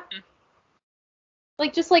 yeah. Mhm.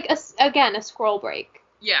 Like, just, like, a scroll break.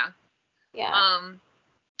 Yeah. Yeah.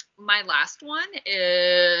 My last one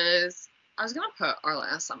is I was gonna put Our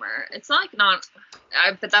Last Summer. It's like not,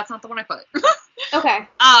 but that's not the one I put. Okay.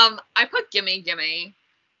 I put Gimme Gimme.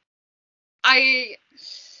 I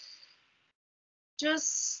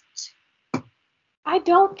just I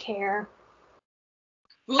don't care.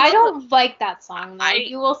 I don't like that song, though.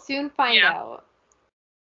 You will soon find out.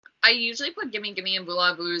 I usually put Gimme Gimme and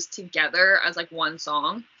Voulez-Vous together as like one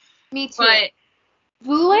song. Me too. But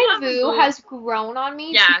Voulez-Vous has grown on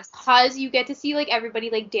me Yes. because you get to see, like, everybody,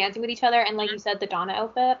 like, dancing with each other and, like you said, the Donna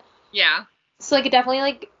outfit. Yeah. So, like, it definitely,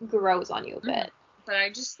 like, grows on you a bit. But I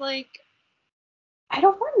just like I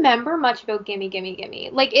don't remember much about Gimme Gimme Gimme.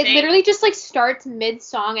 Like, it Same. literally just, like, starts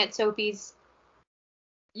mid-song at Sophie's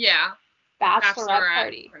bachelorette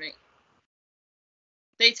party.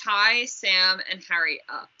 They tie Sam and Harry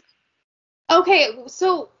up. Okay,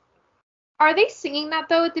 so are they singing that,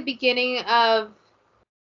 though, at the beginning of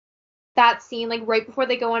that scene, like, right before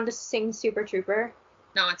they go on to sing Super Trooper?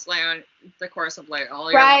 No, it's Leon, the chorus of Leon.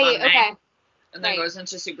 All Your Love Right, on Me. okay. and then it goes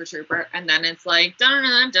into Super Trooper, and then it's like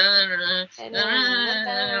yeah,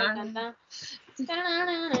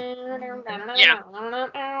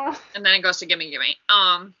 and then it goes to Gimme Gimme.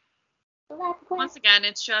 Once again,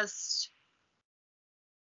 it's just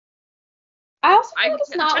I also think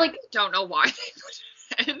it's not like don't know why they put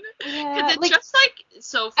it in. Yeah, it's like, just like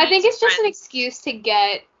Sophie. I think it's just an excuse to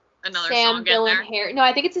get another Sam, song Bill, in there. and Harry. No,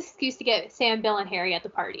 I think it's an excuse to get Sam, Bill, and Harry at the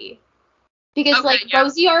party. Because Okay, like yeah.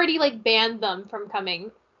 Rosie already like banned them from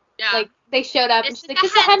coming. Yeah. Like they showed up and This she's is like,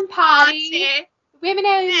 "This is a hen party. Women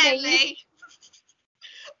only." Really?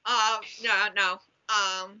 No.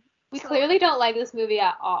 We clearly don't like this movie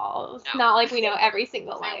at all. It's not like we know every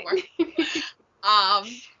single line.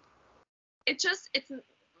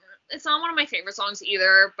 It's not one of my favorite songs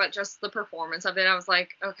either, but just the performance of it, I was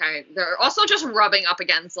like, okay. They're also just rubbing up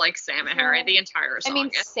against like Sam and Harry the entire song. I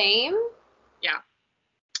mean, same. Yeah.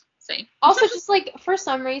 Same. Also, just like for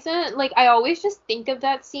some reason, like I always just think of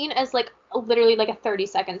that scene as like literally like a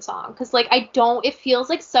 30-second song, because like it feels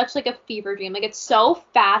like such like a fever dream. Like it's so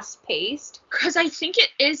fast paced. Because I think it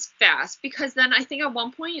is fast, because then I think at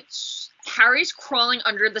one point Harry's crawling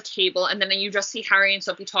under the table, and then you just see Harry and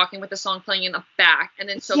Sophie talking with the song playing in the back, and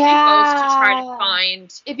then Sophie goes to try to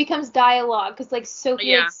find. It becomes dialogue because like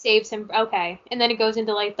Sophie like, saves him. Okay, and then it goes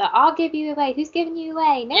into like the "I'll give you away." Who's giving you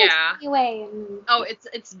away? No, it's giving you away. And... Oh, it's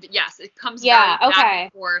yes, it comes back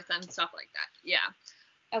and forth and stuff like that. Yeah.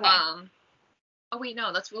 Okay. Oh wait,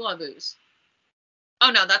 no, that's Voulez-Vous.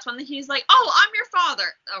 Oh no, that's when he's like, "Oh, I'm your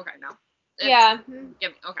father." Okay, no.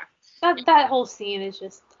 Okay. That whole scene is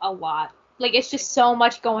just a lot. Like it's just so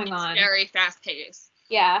much going on. Very fast paced.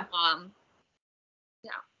 Yeah.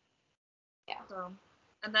 Yeah. So,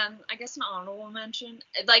 and then I guess an honorable mention,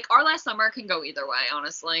 like Our Last Summer can go either way,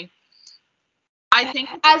 honestly. I think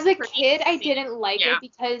as a kid I didn't like it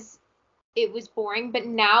because it was boring, but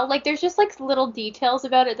now like there's just like little details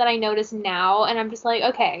about it that I notice now, and I'm just like,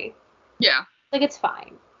 okay. Yeah. Like it's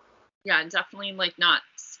fine. Yeah, definitely like not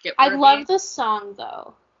skip. I love the song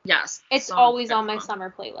though. Yes. It's always on my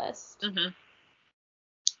summer playlist. Mm-hmm.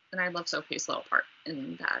 And I love Sophie's little part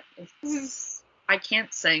in that. I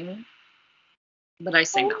can't sing, but I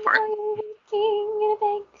sing that part.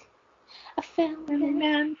 I found a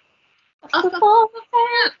man.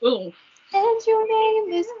 Ooh. And your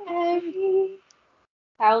name is Harry.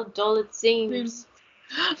 How dull it seems.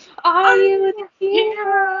 Are you the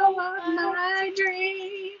hero of my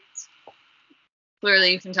dreams?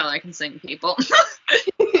 Clearly, you can tell I can sing, people.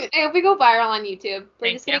 I hope we go viral on YouTube.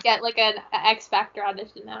 We're just gonna get like an X Factor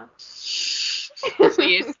audition now.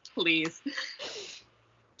 Please. Do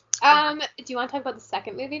you want to talk about the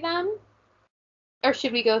second movie then? Or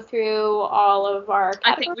should we go through all of our categories?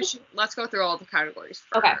 I think we should. Let's go through all the categories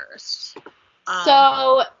first. Okay.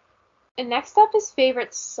 So, next up is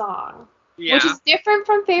favorite song. Yeah. Which is different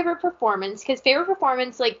from favorite performance, because favorite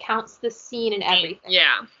performance like counts the scene and everything.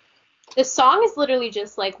 Yeah. The song is literally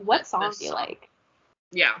just like, what song do you like?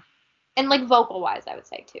 Yeah. And like vocal wise, I would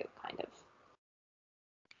say too, kind of.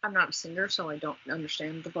 I'm not a singer, so I don't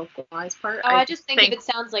understand the vocalized part. Oh, I just think if it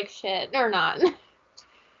sounds like shit or not.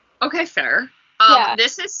 Okay, fair.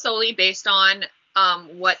 This is solely based on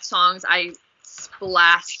what songs I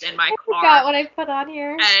splashed in my car. I forgot what I put on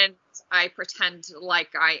here. And I pretend like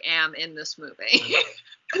I am in this movie.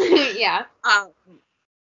 Yeah.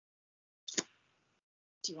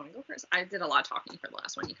 Do you want to go first? I did a lot of talking for the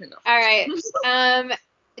last one. You can go first. All right.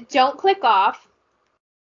 Don't Click Off.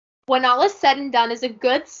 When All Is Said and Done is a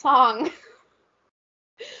good song.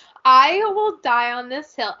 I will die on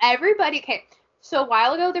this hill. Everybody, okay. So a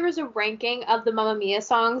while ago, there was a ranking of the Mamma Mia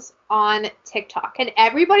songs on TikTok, and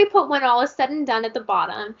everybody put When All Is Said and Done at the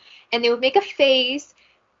bottom, and they would make a face,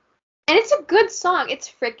 and it's a good song. It's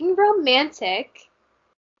freaking romantic.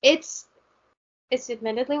 It's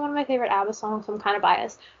admittedly one of my favorite ABBA songs, so I'm kind of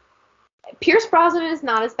biased. Pierce Brosnan is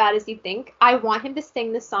not as bad as you think. I want him to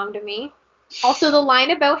sing this song to me. Also, the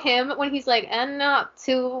line about him when he's like, "and not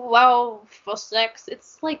too well for sex,"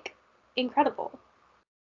 it's like incredible.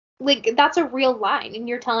 Like, that's a real line, and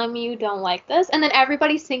you're telling me you don't like this? And then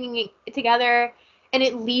everybody's singing it together, and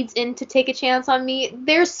it leads into Take a Chance on Me.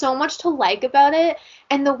 There's so much to like about it,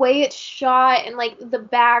 and the way it's shot, and, like, the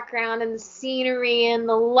background, and the scenery, and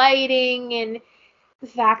the lighting, and the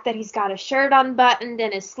fact that he's got his shirt unbuttoned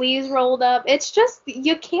and his sleeves rolled up. It's just,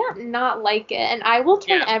 you can't not like it, and I will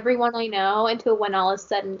turn everyone I know into a When All Is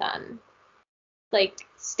Said and Done, like,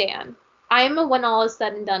 stan. I'm a When All Is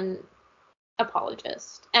Said and Done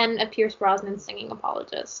apologist and a Pierce Brosnan singing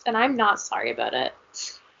apologist, and I'm not sorry about it.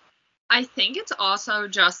 I think it's also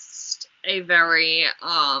just a very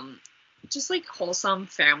just like wholesome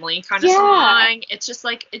family kind of Yeah. song. It's just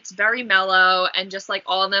like it's very mellow and just like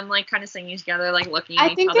all of them like kind of singing together, like looking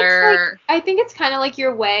at each other. I think it's kind of like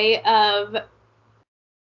your way of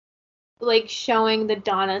like showing the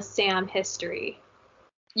Donna Sam history.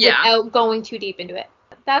 Yeah. Without going too deep into it.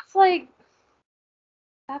 That's my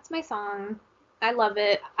song. I love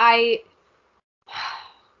it.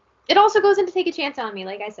 It also goes into Take a Chance on Me,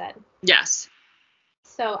 like I said. Yes.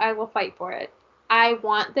 So I will fight for it. I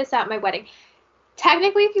want this at my wedding.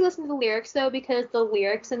 Technically, if you listen to the lyrics, though, because the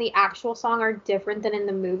lyrics in the actual song are different than in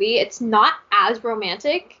the movie, it's not as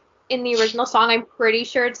romantic. In the original song, I'm pretty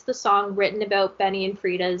sure it's the song written about Benny and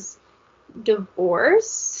Frida's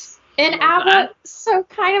divorce in ABBA, so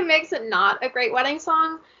kind of makes it not a great wedding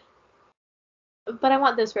song. But I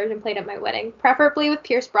want this version played at my wedding, preferably with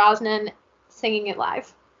Pierce Brosnan singing it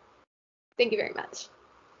live. Thank you very much.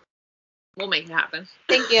 We'll make it happen.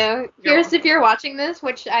 Thank you. Pierce, if you're watching this,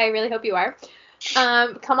 which I really hope you are,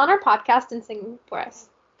 come on our podcast and sing for us.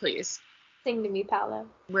 Please. Sing to me, Paolo.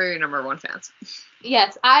 We're your number one fans.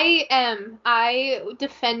 Yes, I am. I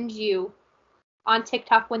defend you on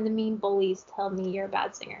TikTok when the mean bullies tell me you're a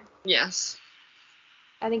bad singer. Yes.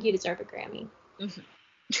 I think you deserve a Grammy. Mm-hmm.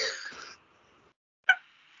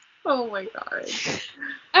 Oh my god.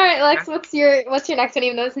 All right, Lex, what's your next one?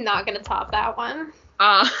 Even though it's not gonna top that one.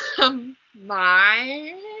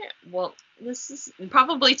 This is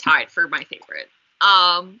probably tied for my favorite.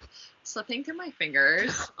 Slipping Through My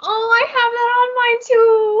Fingers. Oh, I have that on mine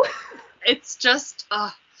too. It's just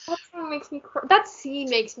that song makes me cry. That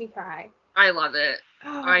scene makes me cry. I love it.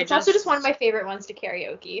 It's also just one of my favorite ones to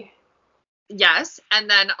karaoke. Yes, and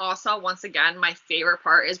then also once again, my favorite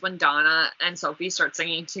part is when Donna and Sophie start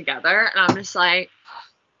singing together, and I'm just like,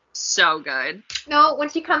 so good. No, when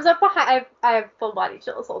she comes up behind, I have full body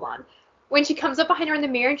chills. Hold on. When she comes up behind her in the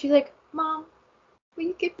mirror and she's like, "Mom, will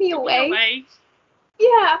you give me away?"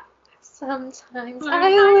 Yeah. Sometimes I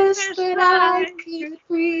wish that I could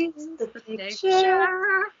freeze the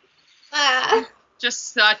picture.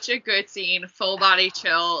 Just such a good scene. Full body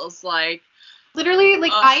chills. Like. Literally,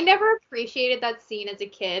 like, I never appreciated that scene as a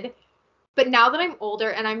kid, but now that I'm older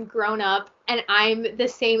and I'm grown up and I'm the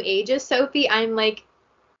same age as Sophie, I'm like,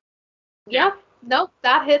 yeah, nope,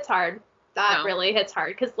 that hits hard. That really hits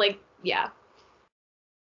hard, because, like, yeah.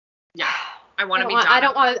 Yeah, I want to be I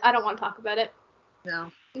don't want to talk about it. No,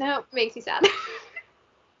 it makes me sad.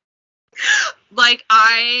 Like,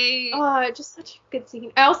 just such a good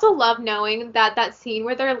scene. I also love knowing that scene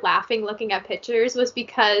where they're laughing looking at pictures was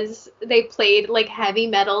because they played, like, heavy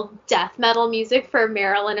metal, death metal music for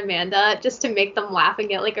Meryl and Amanda just to make them laugh and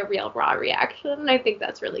get, like, a real raw reaction. And I think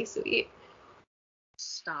that's really sweet.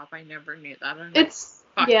 Stop, I never knew that. It's,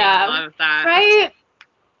 fucking love that. Right?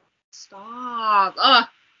 Stop. Ugh.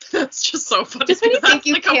 That's just so funny. Just when you think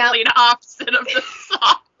you can't. Complete opposite of the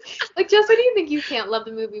song. Like, just when you think you can't love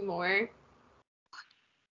the movie more.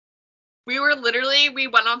 We went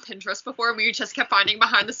on Pinterest before and we just kept finding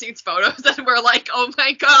behind the scenes photos and we're like, oh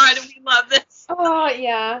my god, we love this. Oh,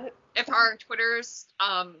 yeah. If our Twitter's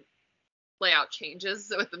layout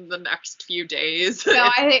chanes within the next few days. No,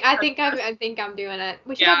 I think I'm doing it.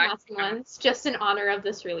 We should have matching ones just in honor of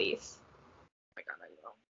this release. Oh my god, I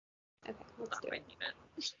will. Okay, let's do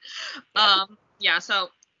it. So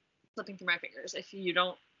Slipping Through My Fingers. If you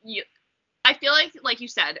don't I feel like you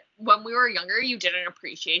said, when we were younger, you didn't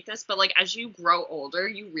appreciate this, but, like, as you grow older,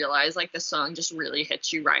 you realize, like, the song just really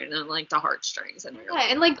hits you right in, like, the heartstrings. And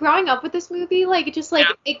and, like, growing up with this movie, like, it just, like,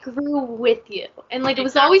 it grew with you. And, like, it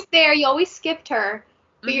was always there. You always skipped her.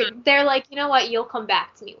 But they're like, you know what? You'll come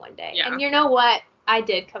back to me one day. Yeah. And you know what? I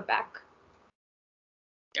did come back.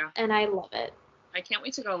 Yeah. And I love it. I can't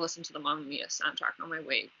wait to go listen to the Mamma Mia soundtrack on my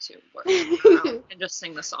way to work and just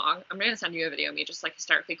sing the song. I'm going to send you a video of me just, like,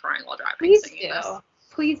 hysterically crying while driving. Please do.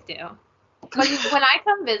 Please do. When I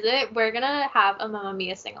come visit, we're going to have a Mamma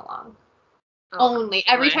Mia sing-along. Only.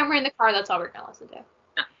 Every time we're in the car, that's all we're going to listen to.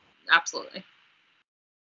 Yeah, absolutely.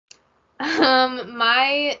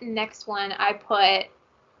 My next one, I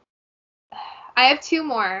have two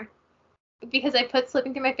more. Because I put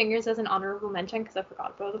Slipping Through My Fingers as an honorable mention because I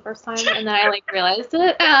forgot about it the first time, and then I, like, realized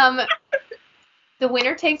it. The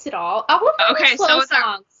Winner Takes It All. Okay, so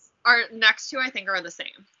our next two, I think, are the same.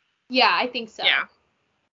 Yeah, I think so. Yeah.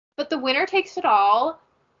 But The Winner Takes It All,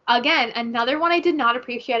 again, another one I did not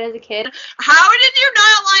appreciate as a kid. How did you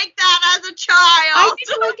not like that as a child? I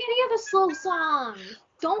didn't like any of the slow songs.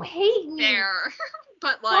 Don't hate me. There.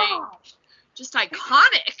 But, like... Gosh. Just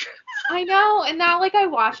iconic. I know, and now, like, I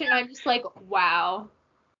watch it and I'm just like, wow.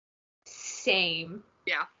 Same.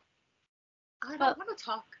 Yeah. I don't want to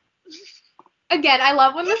talk. Again, I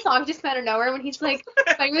love when the song just came out of nowhere when he's like,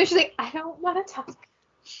 she's like, I don't want to talk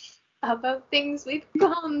about things we've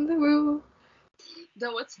gone through.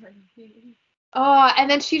 No, it's her. Oh, and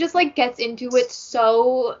then she just like gets into it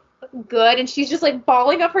so good, and she's just like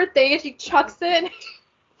balling up her thing, and she chucks it,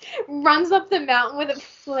 and runs up the mountain with it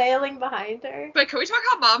flailing behind her. But can we talk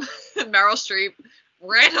how Mom Meryl Streep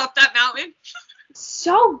ran up that mountain?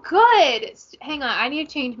 So good. Hang on, I need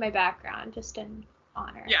to change my background just in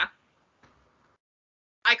honor. Yeah.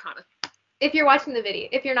 Iconic. If you're watching the video,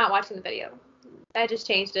 if you're not watching the video, I just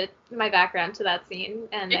changed my background to that scene,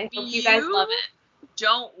 and I hope you guys love it.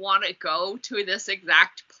 Don't want to go to this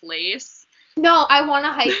exact place. No, I want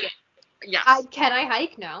to hike it. Yes. Can I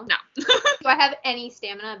hike? No. No. Do I have any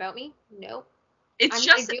stamina about me? No. It's I'm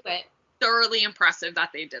just gonna do it. thoroughly impressive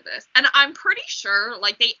that they did this. And I'm pretty sure,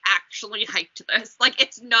 like, they actually hiked this. Like,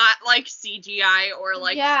 it's not, like, CGI or,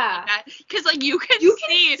 like, yeah. because, like, you can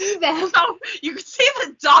see them. So, you can see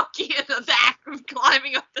the donkey in the back of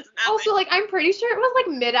climbing up this mountain. Also, like, I'm pretty sure it was, like,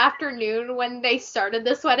 mid-afternoon when they started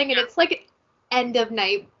this wedding, and it's, like, end of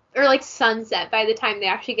night, or, like, sunset by the time they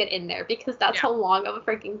actually get in there, because that's how long of a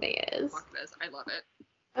freaking thing it is. Fuck this. I love it.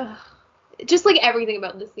 Ugh. Just, like, everything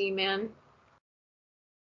about the scene, man.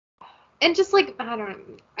 And just, like, I don't know,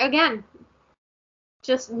 again,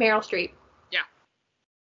 just Meryl Streep. Yeah.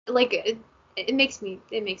 Like, it makes me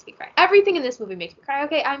cry. Everything in this movie makes me cry.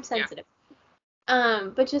 Okay, I'm sensitive. Yeah.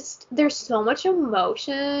 But just, there's so much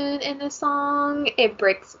emotion in this song, it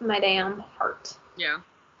breaks my damn heart. Yeah.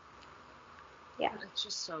 Yeah. It's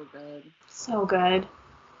just so good. So good.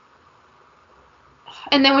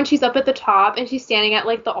 And then when she's up at the top and she's standing at,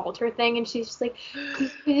 like, the altar thing, and she's just like,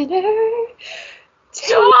 winner,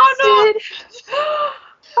 tasted,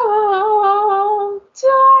 oh,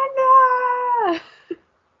 Donna.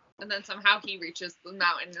 And then somehow he reaches the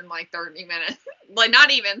mountain in, like, 30 minutes. Like, not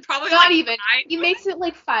even. Probably not like even. 9. He makes it,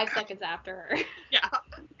 like, 5 seconds after her. Yeah.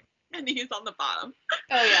 And he's on the bottom.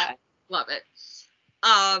 Oh, yeah. Love it.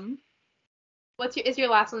 Is your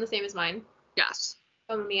last one the same as mine? Yes.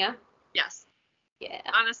 Mamma Mia? Yes. Yeah.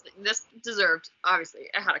 Honestly, this deserved, obviously,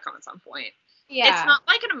 it had to come at some point. Yeah. It's not,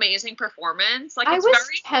 like, an amazing performance. Like, I it's was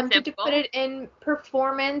very tempted simple. to put it in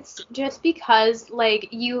performance just because, like,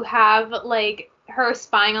 you have, like, her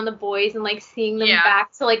spying on the boys and, like, seeing them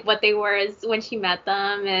back to, like, what they were as when she met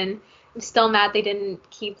them, and I'm still mad they didn't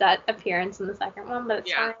keep that appearance in the second one, but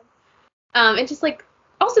it's fine. And just, like,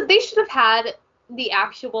 also, they should have had the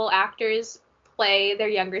actual actors play their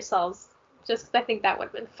younger selves, just because I think that would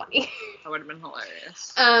have been funny. That would have been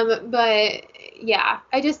hilarious. But yeah,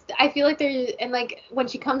 I feel like and like when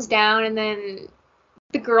she comes down and then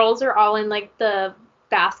the girls are all in like the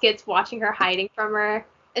baskets watching her hiding from her,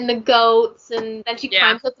 and the goats, and then she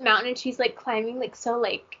climbs up the mountain and she's like climbing like so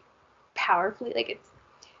like powerfully, like it's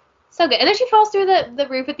so good. And then she falls through the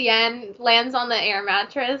roof at the end, lands on the air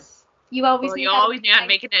mattress. You always knew how to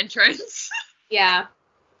make an entrance. Yeah.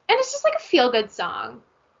 And it's just like a feel good song.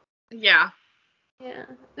 Yeah. Yeah.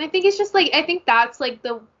 And I think it's just like, I think that's like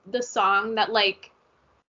the song that like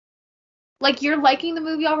you're liking the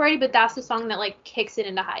movie already, but that's the song that like kicks it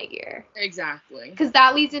into high gear. Exactly. Because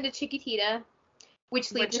that leads into Chiquitita,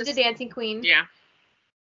 which leads into Dancing Queen. Yeah.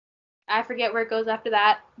 I forget where it goes after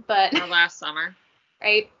that, but. Or Last Summer.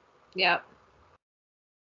 Right? Yep.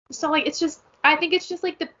 So like, I think it's just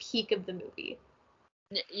like the peak of the movie.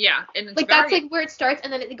 Yeah. And it's like that's like where it starts,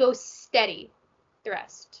 and then it goes steady the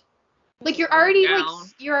rest. Like you're already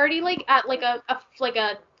like at like a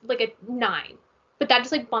 9, but that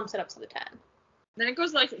just like bumps it up to the 10. Then it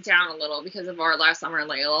goes like down a little because of Our Last Summer and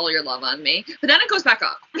like All Your Love on Me, but then it goes back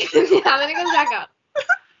up. Yeah, then it goes back up,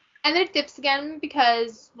 and then it dips again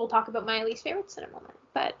because we'll talk about my least favorites in a moment.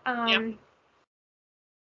 But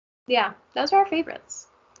yeah, those are our favorites.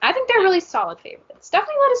 I think they're really solid favorites.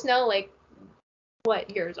 Definitely let us know like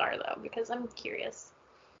what yours are though, because I'm curious.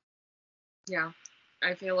 Yeah.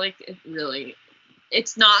 I feel like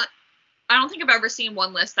it's not, I don't think I've ever seen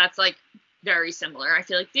one list that's like very similar. I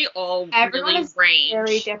feel like they all really range.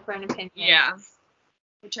 Very different opinions. Yeah.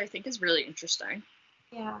 Which I think is really interesting.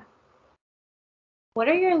 Yeah. What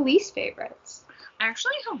are your least favorites? I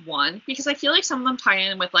actually have one because I feel like some of them tie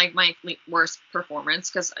in with like my worst performance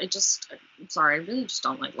because I really just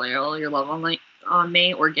don't like Lay All Your Love on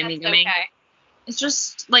Me or Gimme Gimme. Okay. It's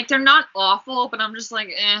just, like, they're not awful, but I'm just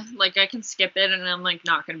like, like, I can skip it, and I'm, like,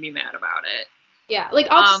 not gonna be mad about it. Yeah, like,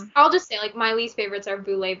 I'll just say, like, my least favorites are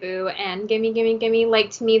Voulez-Vous and Gimme Gimme Gimme. Like,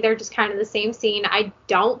 to me, they're just kind of the same scene. I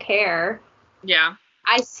don't care. Yeah.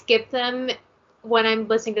 I skip them when I'm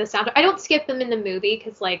listening to the soundtrack. I don't skip them in the movie,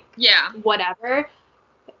 because, like, whatever.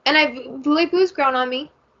 And Voulez-Voux's grown on me.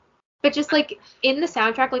 But just, like, in the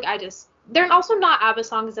soundtrack, like, they're also not ABBA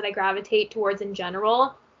songs that I gravitate towards in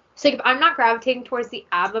general. So like, if I'm not gravitating towards the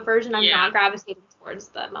ABBA version, I'm not gravitating towards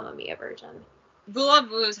the Mamma Mia version.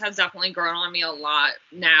 Voulez-Vous has definitely grown on me a lot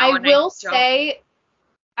now. I will say,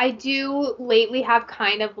 I do lately have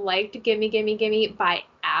kind of liked Gimme Gimme Gimme by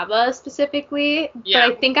ABBA specifically, but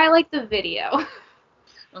I think I like the video.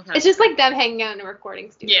 Okay. It's just like them hanging out in a recording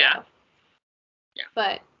studio. Yeah.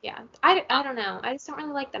 But yeah, I don't know. I just don't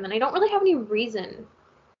really like them, and I don't really have any reason.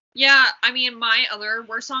 Yeah, I mean, my other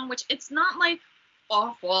worst song, which it's not like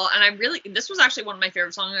awful, and this was actually one of my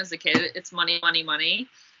favorite songs as a kid. It's Money, Money, Money.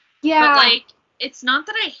 Yeah. But like, it's not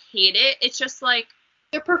that I hate it. It's just like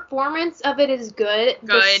the performance of it is good.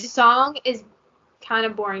 The song is kind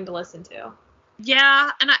of boring to listen to. Yeah,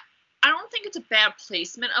 and I don't think it's a bad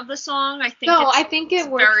placement of the song. I think it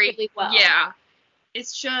works really well. Yeah.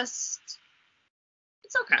 It's just,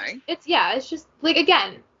 it's okay. It's just, like,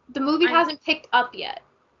 again, the movie hasn't picked up yet.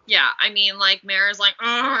 Yeah, I mean, like, Mara's like,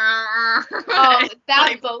 oh, that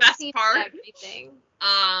like both scene and everything.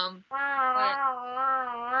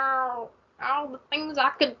 All the things I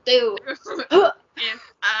could do. If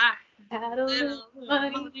I had a little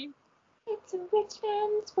money. It's a rich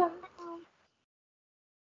man's world.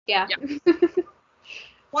 Yeah.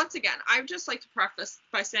 Once again, I would just like to preface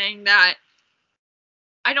by saying that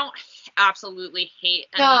I don't absolutely hate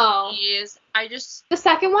any of these. I just the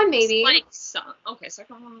second one maybe. Like some. Okay,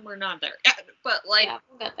 second one we're not there yet, but like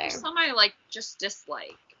we'll get there. Some I like just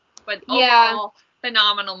dislike, but overall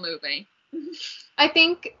phenomenal movie. I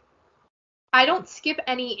think I don't skip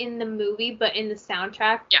any in the movie, but in the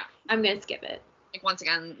soundtrack, I'm gonna skip it. Like once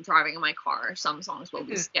again, driving in my car, some songs will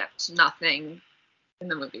be skipped. Nothing in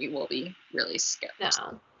the movie will be really skipped.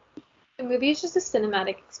 No. The movie is just a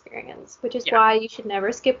cinematic experience, which is why you should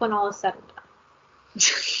never skip when all is said and done.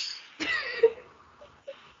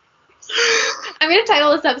 I'm going to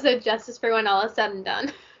title this episode Justice for When All Is Said and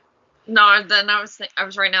Done. No, then I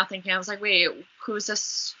was right now thinking, I was like, wait, who's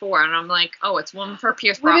this for? And I'm like, oh, it's Women for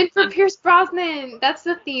Pierce Brosnan. Women for Pierce Brosnan. That's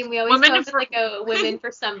the theme. We always come up with like a women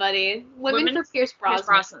for somebody. Women for Pierce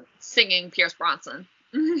Brosnan. Singing Pierce Brosnan.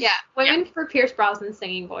 Yeah, women for Pierce Brosnan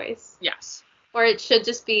singing voice. Yes. Or it should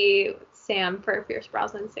just be Sam for Pierce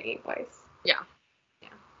Brosnan singing voice. Yeah. Yeah.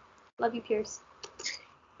 Love you, Pierce.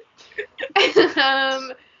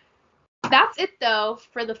 That's it, though,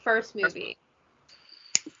 for the first movie.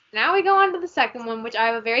 Now we go on to the second one, which I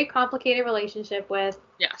have a very complicated relationship with.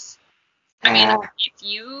 Yes. I mean,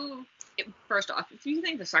 first off, if you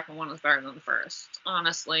think the second one is better than the first,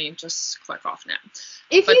 honestly, just click off now.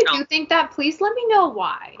 If you do think that, please let me know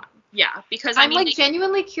why. Yeah, because I'm like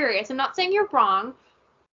genuinely curious. I'm not saying you're wrong.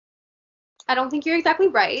 I don't think you're exactly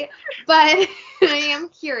right, but I am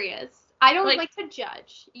curious. I don't like to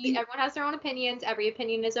judge. Everyone has their own opinions. Every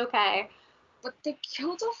opinion is okay. But they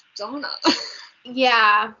killed off Donna.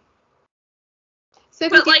 Yeah. So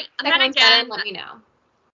if then again, let me know.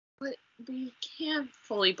 But we can't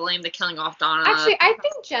fully blame the killing off Donna. Actually, I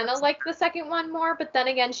think Jenna liked the second one more, but then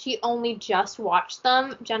again, she only just watched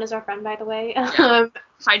them. Jenna's our friend, by the way. Yeah.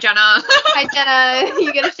 Hi, Jenna. Hi, Jenna.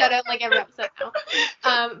 You get a shout out like every episode now.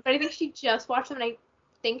 But I think she just watched them, and I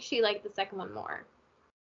think she liked the second one more.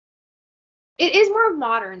 It is more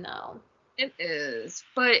modern, though. It is,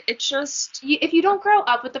 but it's just... if you don't grow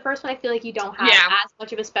up with the first one, I feel like you don't have as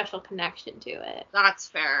much of a special connection to it. That's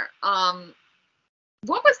fair.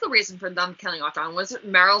 What was the reason for them killing off Donna? Was it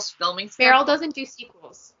Meryl's filming schedule? Meryl doesn't do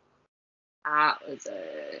sequels. That was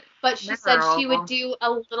it. But she said she would do a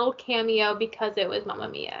little cameo because it was Mamma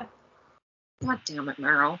Mia. God damn it,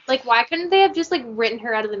 Meryl. Like, why couldn't they have just, like, written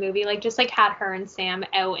her out of the movie? Like, just, like, had her and Sam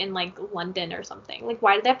out in, like, London or something. Like,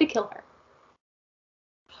 why did they have to kill her?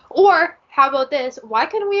 Or, how about this? Why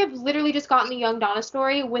couldn't we have literally just gotten the young Donna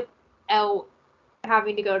story without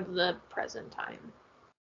having to go to the present time?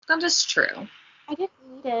 That is true. I didn't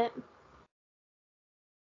need it.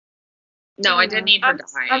 No, I didn't need her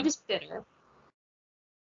dying. I'm just bitter.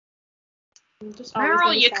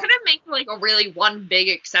 Meryl, you could have made, like, a really one big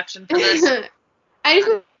exception for this. I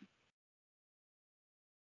just...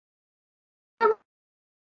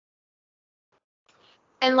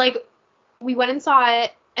 And, like, we went and saw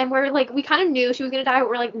it, and we're like, we kind of knew she was gonna die, but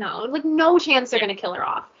we're like, no, like, no chance they're gonna kill her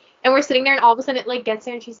off. And we're sitting there, and all of a sudden it, like, gets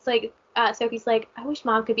there, and she's like, Sophie's like, I wish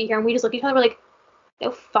Mom could be here, and we just look at each other, we're like,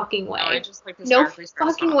 no fucking way. No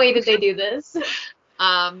fucking way did they do this.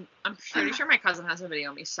 I'm pretty sure my cousin has a video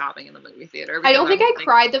of me sobbing in the movie theater. I don't think I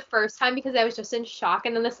cried the first time because I was just in shock,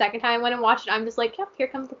 and then the second time I went and watched it, I'm just like, yep, here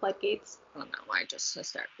comes the floodgates. Oh no, I just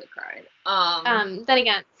hysterically cried. Then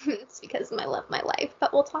again, it's because I love my life,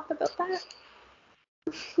 but we'll talk about that.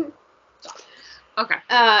 Okay.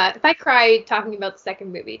 If I cry talking about the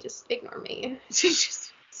second movie, just ignore me.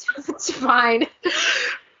 It's fine.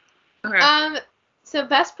 Okay. So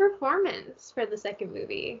best performance for the second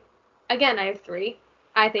movie. Again, I have 3.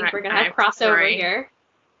 I think we're gonna I have crossover 3. here.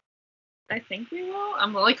 I think we will.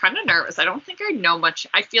 I'm really kind of nervous. I don't think I know much.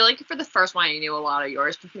 I feel like for the first one I knew a lot of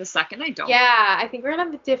yours, but for the second I don't. Yeah, I think we're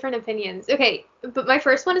gonna have different opinions. Okay, but my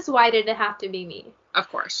first one is why did it have to be me? Of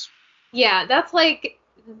course. Yeah, that's like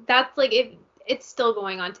it's still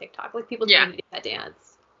going on TikTok. Like people trying to do that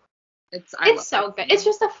dance. It's so good. It's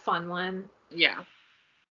just a fun one. Yeah.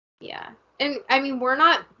 Yeah. And I mean, we're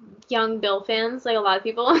not young Bill fans like a lot of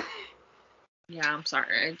people. Yeah, I'm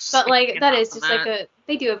sorry. But like that is just like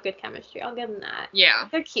they do have good chemistry. I'll give them that. Yeah.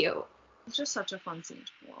 They're cute. It's just such a fun scene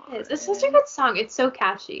to watch. It is. It's such a good song. It's so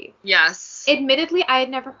catchy. Yes. Admittedly, I had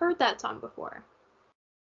never heard that song before.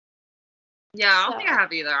 Yeah, I don't think I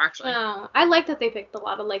have either, actually. No, I like that they picked a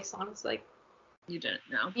lot of like songs like you didn't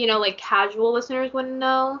know. You know, like casual listeners wouldn't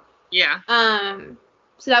know. Yeah.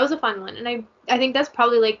 So that was a fun one, and I think that's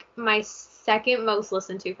probably like my second most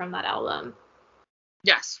listened to from that album.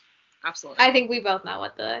 Yes, absolutely. I think we both know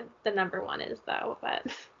what the number one is though, but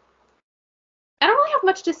I don't really have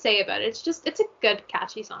much to say about it. It's a good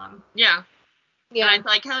catchy song. Yeah. Yeah. And I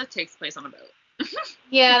like how it takes place on a boat.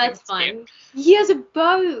 Yeah, that's fun. Cute. He has a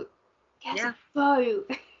boat. He has a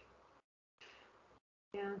boat.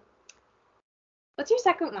 Yeah. What's your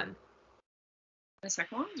second one? My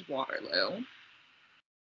second one is Waterloo.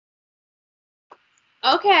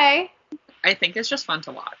 Okay. I think it's just fun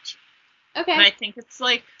to watch. Okay. And I think it's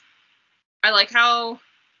like, I like how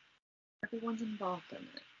everyone's involved in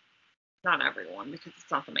it. Not everyone, because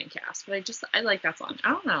it's not the main cast, but I like that song. I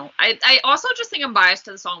don't know. I also just think I'm biased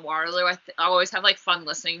to the song Waterloo. I always have like fun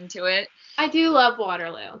listening to it. I do love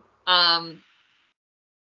Waterloo. Yeah,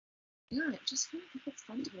 I just think it's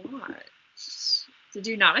fun to watch. Did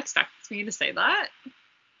you not expect me to say that?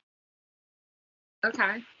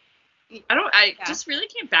 Okay. I just really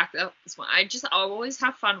can't back up this one. I always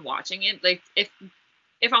have fun watching it. Like if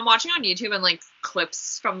I'm watching on YouTube and like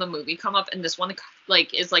clips from the movie come up and this one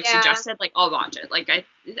like is like suggested, like I'll watch it. Like I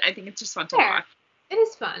think it's just fun to watch. It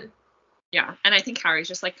is fun. Yeah, and I think Harry's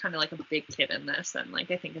just like kind of like a big kid in this, and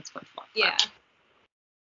like I think it's fun to watch. Yeah.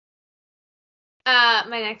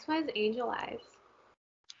 My next one is Angel Eyes.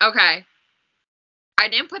 Okay. I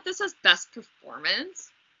didn't put this as best performance,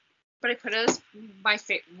 but I put it as my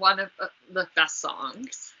one of the best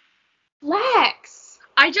songs. Flex.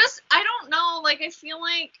 I don't know. Like I feel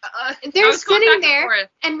like they're sitting there,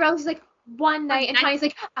 and Rose's like one night, and Tiny's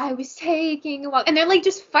like I was taking a walk, and they're like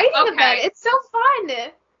just fighting about it. It's so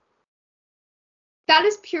fun. That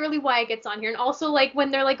is purely why it gets on here, and also like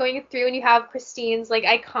when they're like going through, and you have Christine's like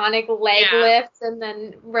iconic leg lifts, and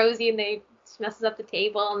then Rosie and they messes up the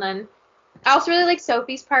table, and then I also really like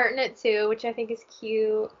Sophie's part in it too, which I think is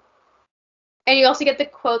cute. And you also get the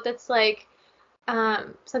quote that's like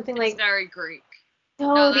something like very Greek.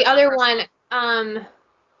 No, the other one.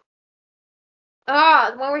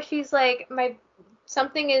 The one where she's like, my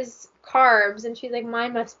something is carbs, and she's like,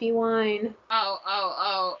 mine must be wine.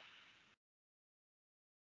 Oh.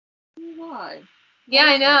 Why? Yeah,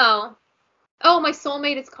 I know. Oh, my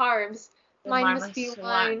soulmate is carbs. Mine must be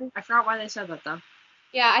wine. I forgot why they said that though.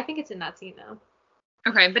 Yeah, I think it's in that scene though.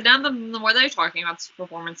 Okay, but now the more they're talking about this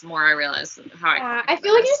performance, the more I realize how I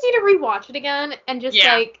feel like you just need to rewatch it again and just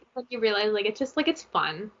like when you realize like it's just like it's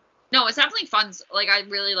fun. No, it's definitely fun. Like I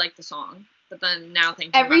really like the song, but then now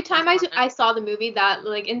thinking every time I saw the movie that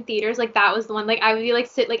like in theaters, like that was the one. Like I would be like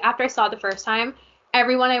sit like after I saw it the first time,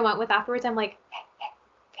 everyone I went with afterwards, I'm like, hey,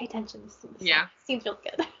 pay attention. This seems real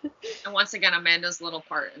good. And once again, Amanda's little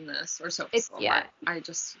part in this, or Sophie's little part, I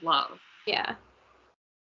just love. Yeah.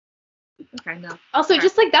 Okay, no. Also,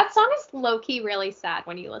 just like that song is low key really sad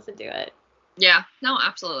when you listen to it. Yeah, no,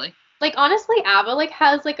 absolutely. Like honestly, ABBA like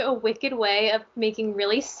has like a wicked way of making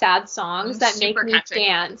really sad songs that make me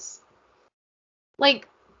dance. Like,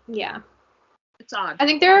 yeah. It's odd. I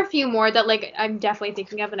think there are a few more that like I'm definitely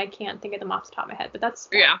thinking of and I can't think of them off the top of my head, but that's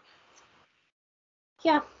fun. Yeah.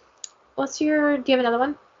 Yeah. Do you have another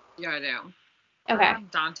one? Yeah, I do. Okay.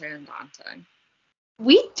 Dante and Dante.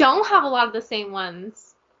 We don't have a lot of the same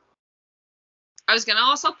ones. I was gonna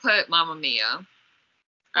also put Mamma Mia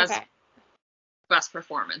as best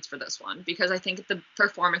performance for this one because I think the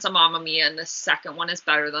performance of Mamma Mia in the second one is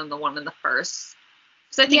better than the one in the first.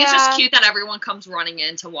 Because I think it's just cute that everyone comes running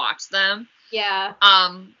in to watch them. Yeah.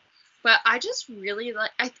 But I just really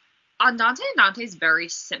like on Dante and Dante is very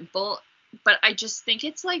simple, but I just think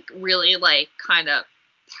it's like really like kind of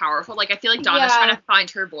powerful. Like I feel like Donna's trying to find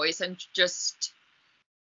her voice and just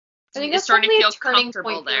I think is that's starting to definitely feel a turning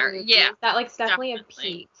comfortable point for there. the movie. Yeah, That like definitely a definitely.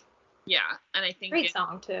 peak. Yeah, and I think Great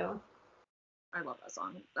song too. I love that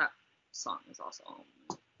song. That song is also on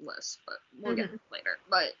the list, but we'll get Mhm. it later.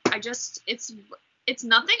 But I just it's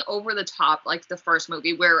nothing over the top like the first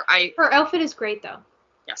movie where Her outfit is great though.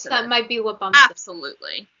 yes, it That is. might be what bumps it.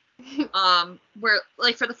 Absolutely. Where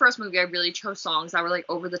like for the first movie I really chose songs that were like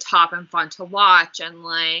over the top and fun to watch and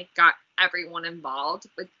like got everyone involved,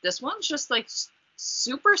 but this one's just like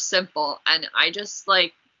super simple and I just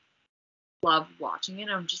like love watching it.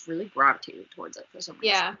 I'm just really gravitated towards it for some reason.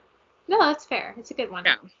 Yeah. No, that's fair. It's a good one.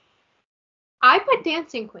 Yeah. I put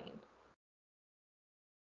Dancing Queen.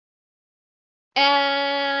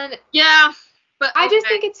 And Yeah, but I just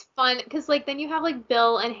okay. think it's fun because like then you have like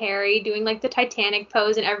Bill and Harry doing like the Titanic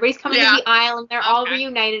pose and everybody's coming Yeah. to the island. They're all Okay.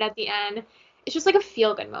 reunited at the end. It's just like a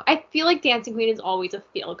feel good moment. I feel like Dancing Queen is always a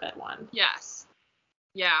feel good one. Yes.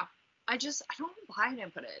 Yeah. I don't know why I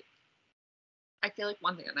didn't put it. I feel like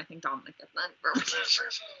one thing, and I think Dominic did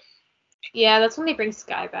that. Yeah, that's when they bring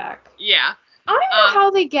Sky back. Yeah. I don't even know how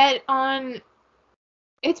they get on.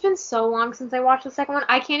 It's been so long since I watched the second one.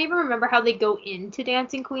 I can't even remember how they go into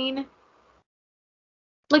Dancing Queen.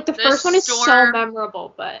 Like the first one is so storm-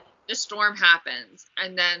 memorable, but The storm happens,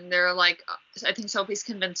 and then they're like, I think Sophie's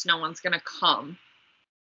convinced no one's gonna come,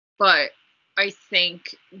 but I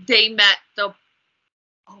think they met the.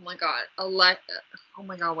 Oh my god, oh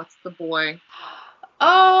my god, what's the boy?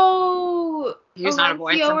 oh, He's not a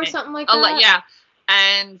boy. It's Alencio a or man. something like that. Yeah,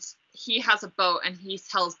 and he has a boat, and he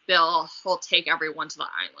tells Bill he'll take everyone to the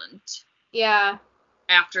island Yeah.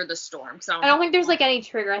 after the storm. So I don't think there's like any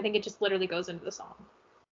trigger. I think it just literally goes into the song.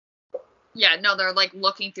 yeah, no, they're like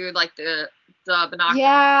looking through like the binoculars.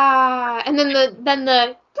 Yeah, and then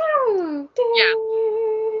the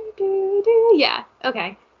yeah.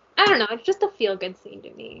 Okay. I don't know. It's just a feel good scene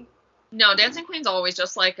to me. No, Dancing Queen's always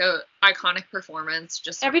just like a iconic performance.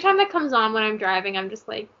 Just Every time that comes on when I'm driving, I'm just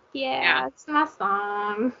like, yeah, Yeah. it's my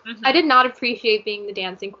song. Mhm. I did not appreciate being the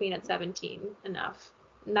Dancing Queen at 17 enough.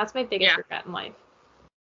 And that's my biggest Yeah. regret in life.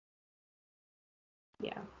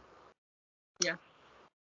 Yeah. Yeah.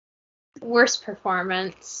 Worst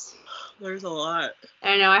performance. There's a lot.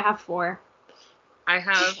 I know, I have 4. I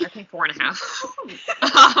have, I think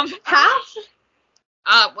 4.5. Half?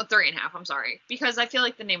 Well, 3.5. I'm sorry, because I feel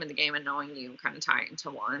like the name of the game and knowing you kind of tie into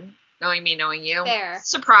one. Knowing me, knowing you. Fair.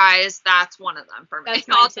 Surprise, that's one of them for me. That's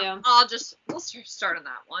mine too. We'll start on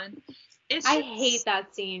that one. I hate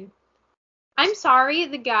that scene. I'm sorry,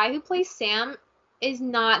 the guy who plays Sam is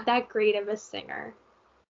not that great of a singer.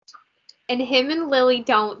 And him and Lily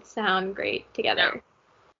don't sound great together.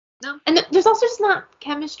 No. And there's also just not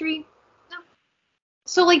chemistry. No.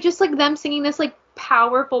 So like just like them singing this like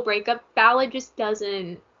powerful breakup ballad just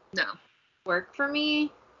doesn't work for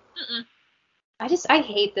me. Mm-mm. I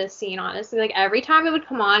hate this scene, honestly. Like every time it would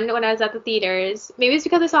come on when I was at the theaters, maybe it's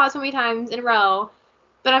because I saw it so many times in a row,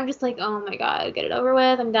 but I'm just like, oh my god, get it over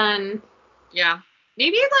with, I'm done. Yeah.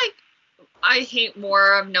 Maybe like I hate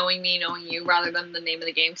more of knowing me, knowing you rather than the name of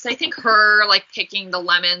the game. Because I think her like picking the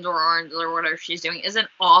lemons or oranges or whatever she's doing isn't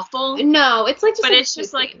awful. No, it's like just But like it's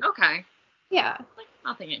just like, choosing. okay. Yeah. Like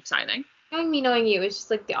nothing exciting. Knowing me, knowing you is just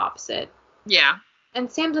like the opposite. Yeah.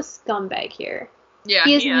 And Sam's a scumbag here. Yeah.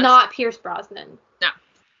 He is not Pierce Brosnan. No.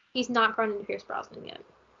 He's not grown into Pierce Brosnan yet.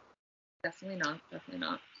 Definitely not. Definitely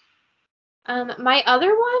not. My other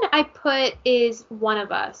one I put is One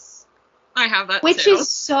of Us. I have that Which too. is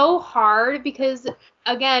so hard because,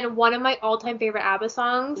 again, one of my all-time favorite ABBA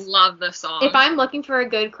songs. Love this song. If I'm looking for a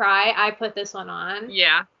good cry, I put this one on.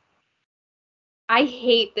 Yeah. I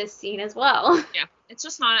hate this scene as well. Yeah. It's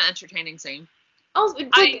just not an entertaining scene. Also,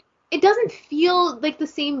 it's like, it doesn't feel like the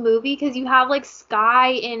same movie because you have like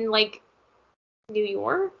Sky in like New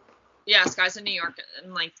York. Yeah, Sky's in New York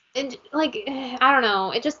and like I don't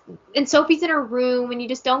know. It just, and Sophie's in her room and you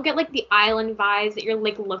just don't get like the island vibes that you're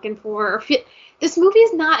like looking for. This movie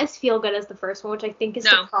is not as feel good as the first one, which I think is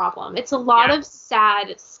the problem. It's a lot of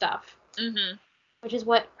sad stuff, which is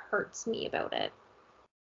what hurts me about it.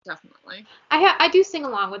 Definitely. I do sing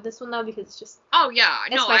along with this one though because it's just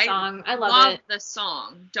it's my song. I love it. The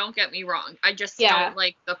song. Don't get me wrong. I just don't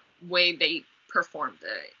like the way they performed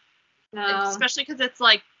it. No. Especially because it's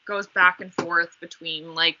like goes back and forth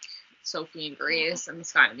between like Sophie and Grace and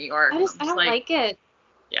Sky in New York. I don't like it.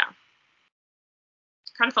 Yeah.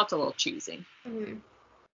 Kind of felt a little cheesy. Mm-hmm.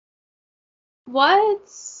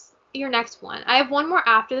 What's your next one? I have one more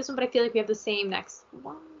after this one, but I feel like we have the same next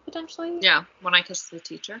one potentially. Yeah, When I Kissed the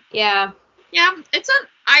Teacher. Yeah. Yeah,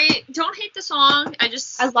 I don't hate the song. I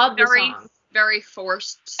love the song. Very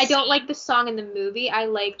forced. I don't like the song in the movie. I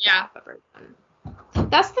like the ABBA version.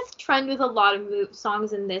 That's the trend with a lot of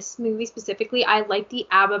songs in this movie specifically. I like the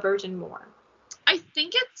ABBA version more. I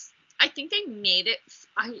think they made it.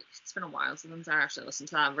 It's been a while since I actually listened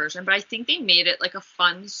to that version, but I think they made it like a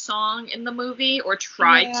fun song in the movie, or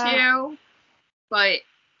tried to, but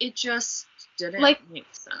it just didn't make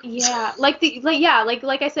sense. Yeah, like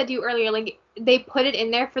I said to you earlier, like they put it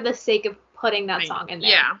in there for the sake of putting that song in there.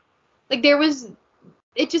 Yeah. Like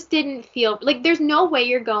it just didn't feel like there's no way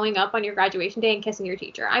you're going up on your graduation day and kissing your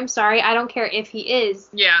teacher. I'm sorry, I don't care if he is.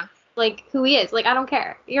 Yeah. Like who he is. Like I don't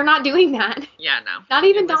care. You're not doing that. Yeah, no. Not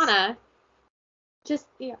even Donna. Just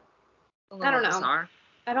I don't know. Bizarre.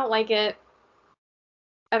 I don't like it.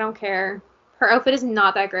 I don't care. Her outfit is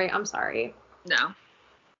not that great. I'm sorry. No.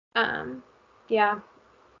 Yeah.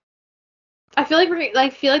 I feel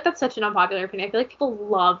like that's such an unpopular opinion. I feel like people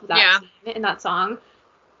love that scene in that song.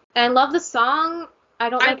 And I love the song. I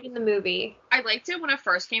don't like it in the movie. I liked it when it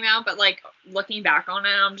first came out, but like looking back on it,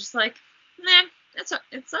 I'm just like, nah, it's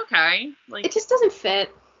okay. Like it just doesn't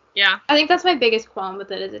fit. Yeah. I think that's my biggest qualm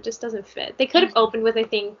with it, is it just doesn't fit. They could have opened with, I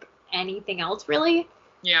think, anything else, really.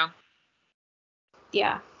 Yeah.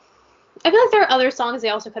 Yeah. I feel like there are other songs they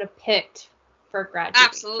also could have picked for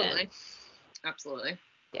graduation. Absolutely.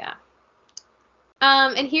 Yeah.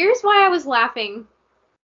 And here's why I was laughing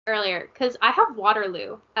earlier, because I have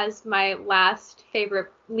Waterloo as my least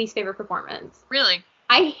favorite performance. Really?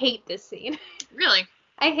 I hate this scene. Really?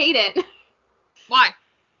 I hate it. Why?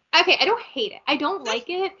 Okay, I don't hate it. I don't like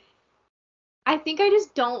it. I think I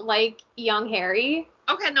just don't like young Harry.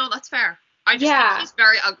 Okay, no, that's fair. I just think he's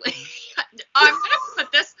very ugly. I'm gonna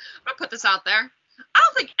put this out there. I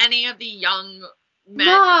don't think any of the young men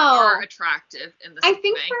are attractive in this movie. I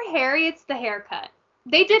think for Harry, it's the haircut.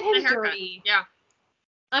 They did him dirty. Yeah.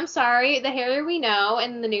 I'm sorry, the Harry we know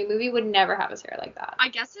in the new movie would never have his hair like that. I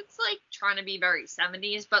guess it's like trying to be very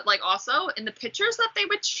 70s, but like also in the pictures that they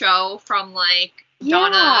would show from like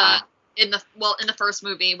Donna in the first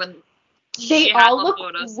movie when they all look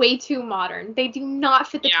way too modern. They do not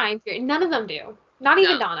fit the time period. None of them do. Not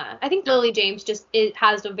even Donna. I think Lily James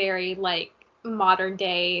has a very like modern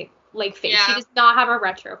day like face. She does not have a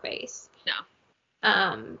retro face. No.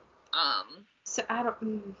 So I don't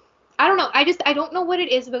know. I don't know what it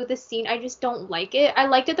is about this scene. I just don't like it. I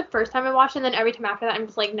liked it the first time I watched it, and then every time after that, I'm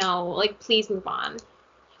just like, no, like, please move on.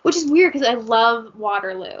 Which is weird, because I love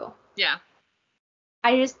Waterloo. Yeah.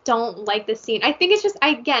 I just don't like this scene. I think it's just,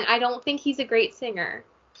 I don't think he's a great singer.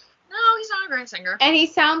 No, he's not a great singer. And he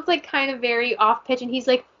sounds, like, kind of very off-pitch, and he's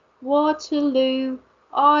like, Waterloo,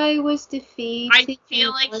 I was defeated. I feel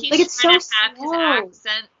like he's like, trying to have his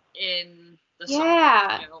accent in the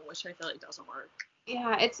song, which I feel like doesn't work.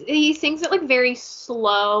 Yeah, he sings it like very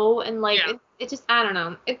slow and like it just, I don't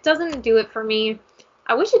know. It doesn't do it for me.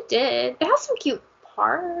 I wish it did. It has some cute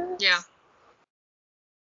parts. Yeah.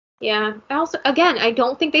 Yeah. I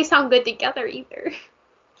don't think they sound good together either.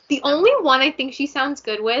 The only one I think she sounds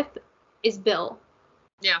good with is Bill.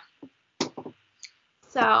 Yeah.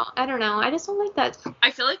 So, I don't know. I just don't like that.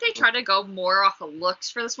 I feel like they tried to go more off of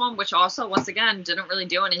looks for this one, which also, once again, didn't really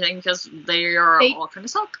do anything because they all kind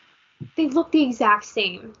of suck. They look the exact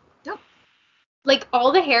same. Yep. Like,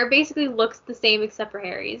 all the hair basically looks the same except for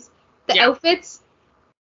Harry's. The outfits,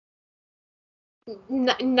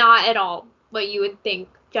 not at all what you would think,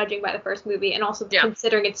 judging by the first movie, and also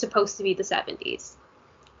considering it's supposed to be the 70s.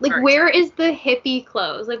 Like, where is the hippie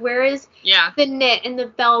clothes? Like, where is the knit and the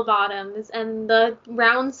bell-bottoms and the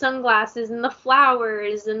round sunglasses and the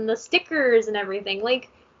flowers and the stickers and everything? Like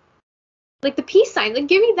the peace sign. Like,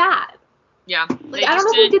 give me that. Yeah. Like, I don't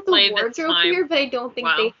know if they did the wardrobe here, but I don't think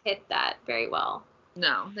they hit that very well.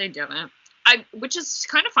 No, they didn't. Which is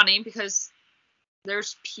kind of funny because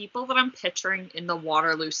there's people that I'm picturing in the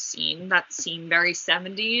Waterloo scene that seem very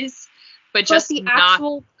 70s, but just the not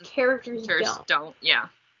actual characters don't. Yeah.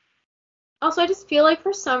 Also, I just feel like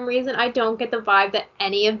for some reason I don't get the vibe that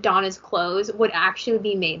any of Donna's clothes would actually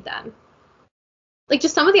be made then. Like,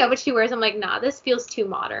 just some of the outfits she wears, I'm like, nah, this feels too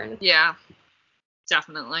modern. Yeah.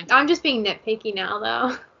 Definitely. I'm just being nitpicky now,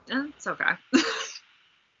 though. Yeah, it's okay. Do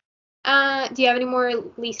you have any more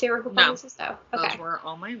least favorite performances, though? Okay. Those were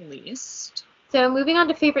all my least. So, moving on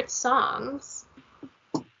to favorite songs.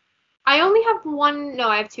 I only have one. No,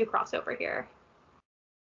 I have two crossover here.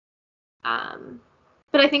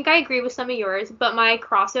 But I think I agree with some of yours. But my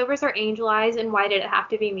crossovers are Angel Eyes and Why Did It Have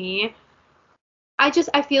to Be Me? I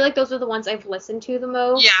feel like those are the ones I've listened to the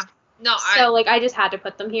most. Yeah. No, So, I just had to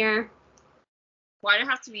put them here. Why Did It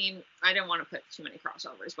Have to Be... I didn't want to put too many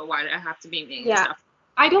crossovers, but Why Did It Have to Be Me? Yeah.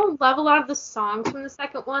 I don't love a lot of the songs from the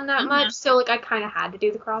second one that much, so, I kind of had to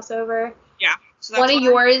do the crossover. Yeah. So one of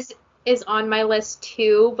yours is on my list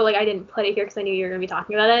too, but like I didn't put it here because I knew you were gonna be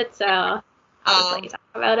talking about it, so I'll just let you talk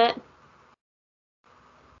about it.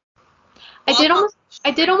 I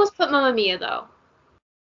did almost put Mamma Mia though.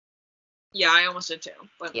 Yeah, I almost did too.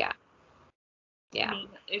 But yeah. I mean,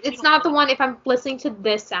 it's not the one. If I'm listening to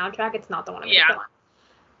this soundtrack, it's not the one I'm gonna put on.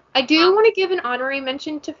 I do Well, want to give an honorary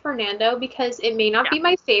mention to Fernando because it may not be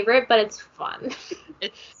my favorite, but it's fun.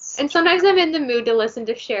 And sometimes I'm in the mood to listen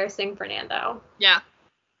to Cher sing Fernando. Yeah.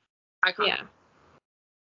 Iconic. Yeah.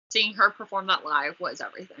 Seeing her perform that live was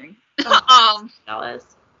everything.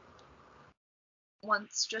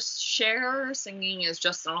 Once just Cher singing is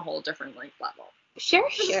just on a whole different like level.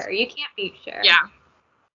 Cher. You can't beat Cher. Yeah.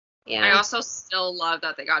 Yeah. I also still love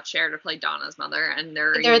that they got Cher to play Donna's mother, and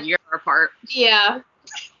they're a year apart. Yeah.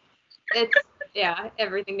 It's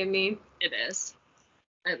everything to me. It is.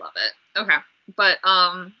 I love it. Okay. But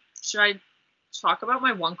should I talk about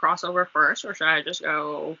my one crossover first, or should I just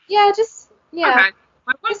go? Yeah. Okay.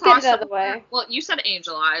 My one just get it out of the way. Well, you said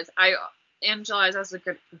Angel Eyes. Angel Eyes has a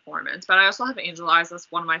good performance, but I also have Angel Eyes as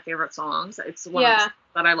one of my favorite songs. It's one that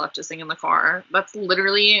I love to sing in the car. That's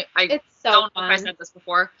literally it's so don't know fun. if I said this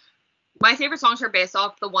before. My favorite songs are based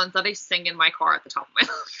off the ones that I sing in my car at the top of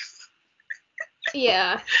my lungs.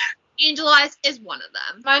 Yeah. Angel Eyes is one of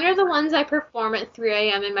them. Mine are the ones I perform at 3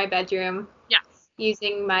 a.m. in my bedroom. Yes.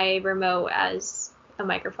 Using my remote as a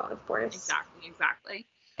microphone, of course. Exactly.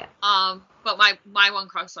 Yeah. But my one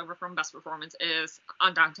crossover from Best Performance is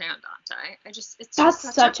Andante.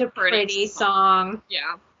 That's such a pretty song.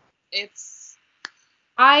 Yeah.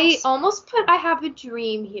 I almost put I Have a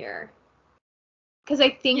Dream here. Because I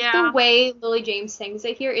think the way Lily James sings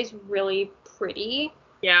it here is really pretty.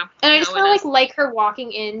 Yeah. And I just kind of like her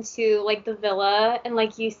walking into like the villa and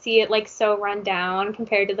like you see it like so run down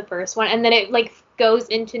compared to the first one, and then it like goes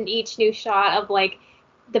into each new shot of like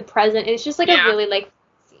the present. It's just like a really like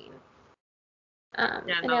scene.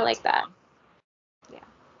 And I like that. Fun.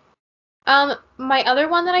 Yeah. My other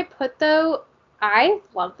one that I put though, I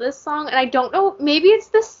love this song, and I don't know, maybe it's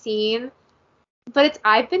the scene, but it's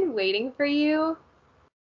I've Been Waiting for You.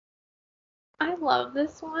 I love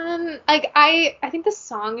this one. Like I think the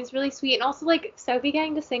song is really sweet, and also like Sophie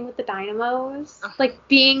getting to sing with the Dynamos, like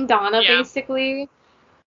being Donna basically,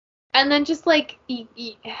 and then just like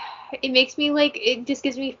it makes me like it just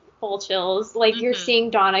gives me full chills. Like you're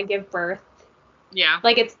seeing Donna give birth. Yeah.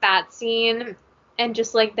 Like it's that scene, and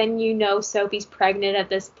just like then you know Sophie's pregnant at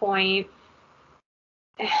this point.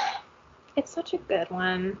 It's such a good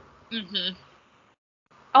one. Mhm.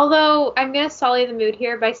 Although, I'm going to sully the mood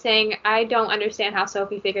here by saying I don't understand how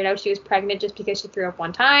Sophie figured out she was pregnant just because she threw up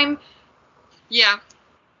one time. Yeah.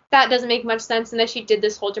 That doesn't make much sense, and then she did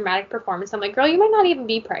this whole dramatic performance. I'm like, girl, you might not even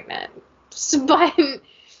be pregnant. But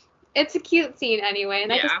it's a cute scene anyway,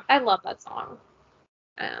 and I love that song.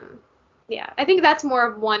 I think that's more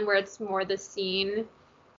of one where it's more the scene.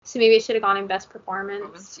 So maybe it should have gone in Best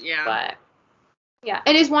Performance. Yeah. But, yeah,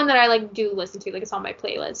 it is one that I, like, do listen to. Like, it's on my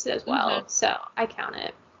playlist as well, so I count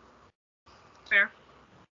it. Fair.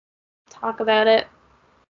 Talk about it.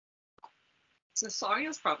 The song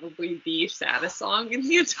is probably the saddest song in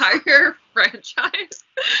the entire franchise.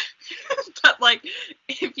 But, like,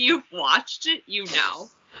 if you've watched it, you know.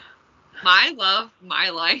 My Love, My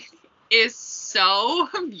Life is so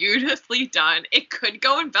beautifully done. It could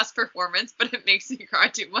go in Best Performance, but it makes me cry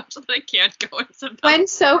too much that I can't go into Best. When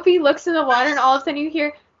Sophie looks in the water and all of a sudden you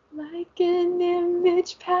hear, like an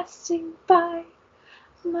image passing by,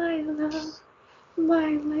 my love, my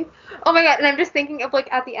life. Oh my god, and I'm just thinking of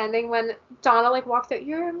like at the ending when Donna like walks out,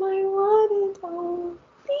 you're my one and only,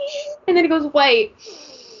 and then it goes white.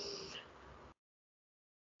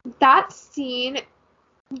 That scene,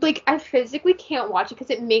 like, I physically can't watch it because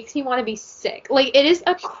it makes me want to be sick. Like, it is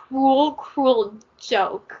a cruel, cruel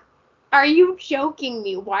joke. Are you joking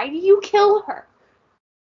me? Why do you kill her?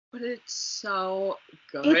 But it's so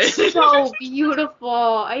good. It's so beautiful.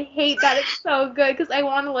 I hate that it's so good because I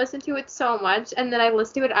want to listen to it so much, and then I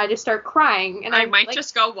listen to it, I just start crying. And I might like,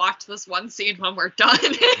 just go watch this one scene when we're done.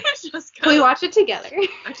 Just can we watch it together?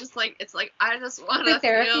 I just like, it's like, I just want to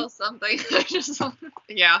feel something. I just want to,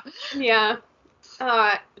 yeah. Yeah.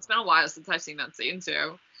 It's been a while since I've seen that scene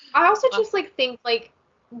too. I also just like think like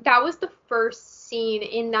that was the first scene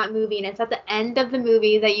in that movie, and it's at the end of the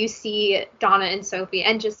movie that you see Donna and Sophie,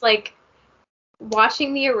 and just like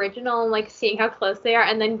watching the original and like seeing how close they are,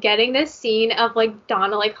 and then getting this scene of like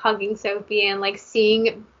Donna like hugging Sophie and like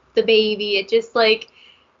seeing the baby, it just like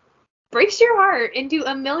breaks your heart into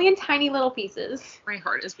a million tiny little pieces. My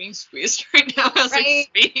heart is being squeezed right now as I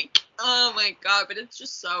speak. Oh my god, but it's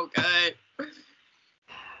just so good.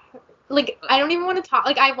 Like, I don't even want to talk.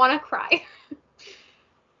 Like, I want to cry.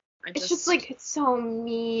 It's just like, it's so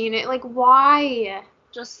mean. Like, why?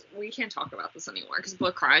 We can't talk about this anymore because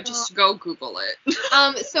we'll cry. Just go Google it.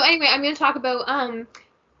 So anyway, I'm gonna talk about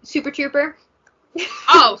Super Trooper.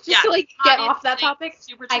 Oh, just to like get off that topic.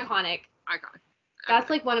 Super Trooper. Iconic. That's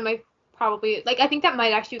like one of my probably like I think that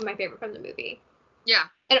might actually be my favorite from the movie. Yeah.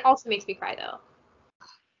 It also makes me cry though.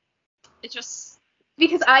 It just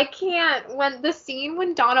because I can't when the scene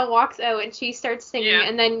when Donna walks out and she starts singing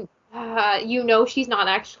and then she's not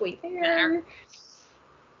actually there.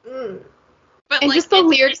 But and like, just the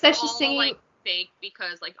lyrics that she's singing, like, fake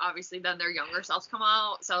because like obviously then their younger selves come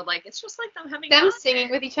out, so like it's just like them singing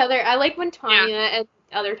with each other. I like when Tanya and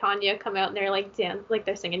other Tanya come out and they're like dance, like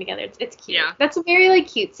they're singing together. It's cute. Yeah. That's a very like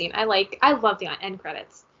cute scene. I love the end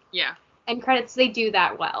credits. Yeah. End credits, they do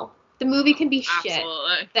that well. The movie can be shit.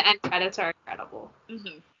 Absolutely. The end credits are incredible.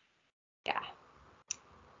 Mm-hmm. Yeah.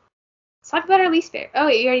 Let's talk about our least favorite. Oh,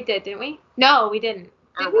 you already did, didn't we? No, we didn't.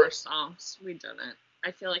 Our worst songs. We didn't. I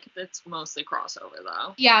feel like it's mostly crossover,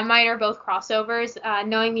 though. Yeah, mine are both crossovers.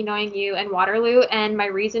 Knowing Me, Knowing You, and Waterloo. And my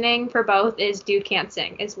reasoning for both is Dude Can't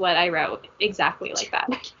Sing, is what I wrote. Exactly like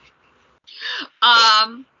that.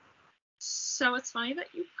 So it's funny that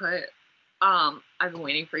you put I've been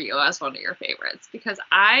Waiting for You as one of your favorites, because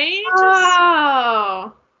I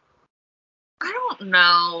don't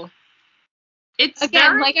know. It's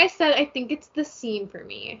again, like I said, I think it's the scene for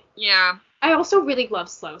me. Yeah. I also really love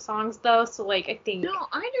slow songs, though, so, like, I think... No,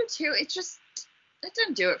 I do, too. It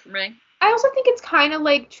didn't do it for me. I also think it's kind of,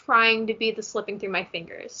 like, trying to be the Slipping Through My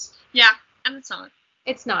Fingers. Yeah, and it's not.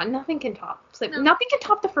 It's not. Nothing can top Nothing can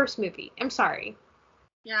top the first movie. I'm sorry.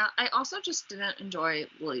 Yeah, I also just didn't enjoy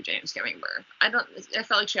Lily James giving birth. I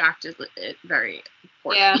felt like she acted it very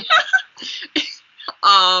poorly. Yeah.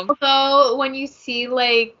 Although, when you see,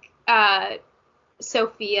 like,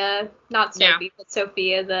 Sophia, not Sophie, but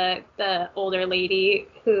Sophia, the older lady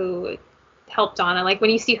who helped Donna. Like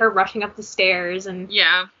when you see her rushing up the stairs and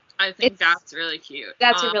I think that's really cute.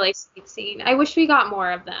 That's a really sweet scene. I wish we got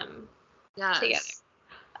more of them together.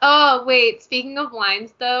 Oh wait, speaking of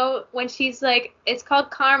lines though, when she's like, "It's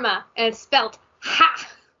called karma and it's spelt ha,"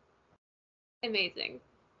 amazing.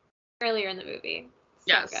 Earlier in the movie,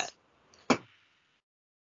 so good.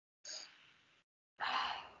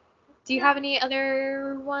 Do you have any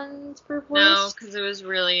other ones for worst? No, because it was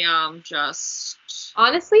really just...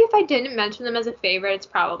 Honestly, if I didn't mention them as a favorite, it's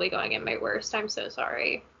probably going in my worst. I'm so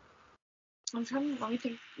sorry. Let me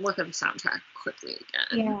look at the soundtrack quickly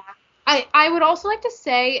again. Yeah. I would also like to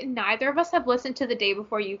say neither of us have listened to The Day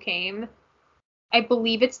Before You Came. I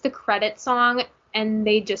believe it's the credit song, and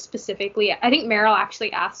they just specifically... I think Meryl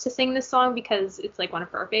actually asked to sing this song because it's like one of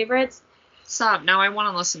her favorites. Stop. Now I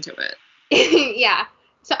want to listen to it. Yeah.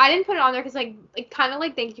 So I didn't put it on there because, like kind of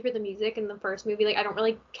like Thank You for the Music in the first movie. Like, I don't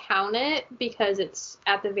really count it because it's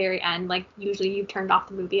at the very end. Like, usually you've turned off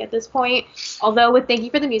the movie at this point. Although with Thank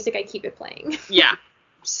You for the Music, I keep it playing. Yeah,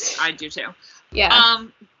 I do too. Yeah.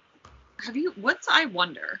 What's I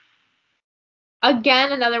Wonder?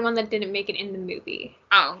 Again, another one that didn't make it in the movie.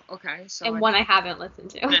 Oh, okay. So and one I haven't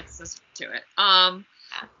listened to. Let's listen to it.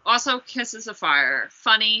 Also, Kisses of Fire.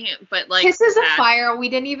 Funny, but like... Kisses of Fire, we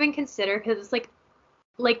didn't even consider because it's like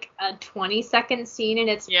a 20-second scene and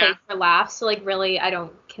it's played for laughs. So, like, really, I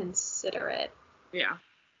don't consider it. Yeah.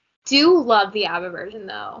 Do love the ABBA version,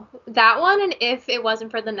 though. That one and If It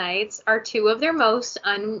Wasn't for the Nights are two of their most,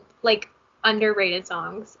 underrated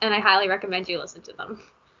songs. And I highly recommend you listen to them.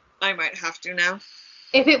 I might have to now.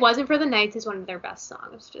 If It Wasn't for the Nights is one of their best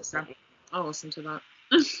songs. Just saying. I'll listen to that.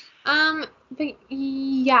 But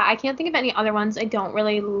yeah, I can't think of any other ones I don't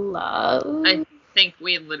really love. I think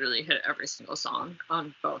we literally hit every single song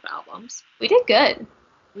on both albums. We did good.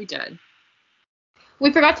 We did.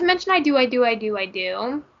 We forgot to mention I Do, I Do, I Do, I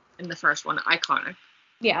Do. In the first one, iconic.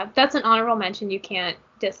 Yeah, that's an honorable mention. You can't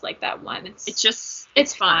dislike that one.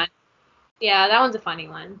 It's fun. Yeah, that one's a funny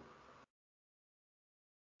one.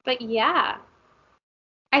 But yeah,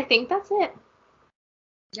 I think that's it.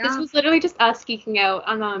 Yeah. This was literally just us geeking out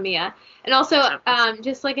on Mamma Mia. And also,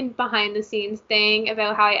 just like a behind the scenes thing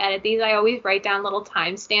about how I edit these, I always write down little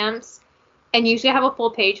timestamps. And usually I have a full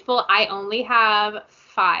page full. I only have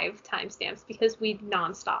 5 timestamps because we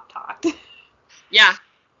nonstop talked. Yeah,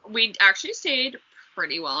 we actually stayed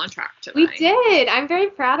pretty well on track tonight. We did. I'm very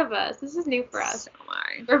proud of us. This is new for us. So am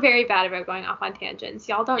I. We're very bad about going off on tangents.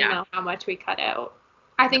 Y'all don't know how much we cut out.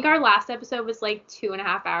 I think our last episode was like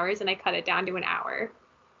 2.5 hours and I cut it down to an hour.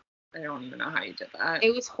 I don't even know how you did that.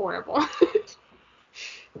 It was horrible.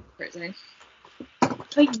 Crazy.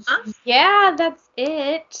 But yeah, that's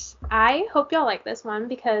it. I hope y'all like this one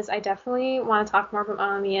because I definitely want to talk more about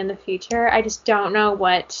Mamma Mia in the future. I just don't know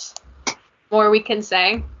what more we can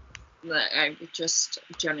say. I just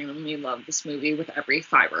genuinely love this movie with every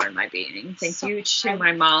fiber in my being. Thank So you to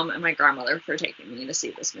my mom and my grandmother for taking me to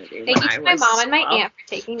see this movie. Thank you to my mom and my aunt for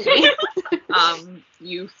taking me.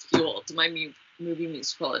 You fueled my movie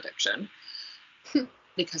musical addiction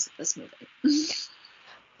because of this movie.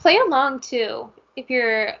 Play along too. If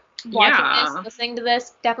you're watching this, listening to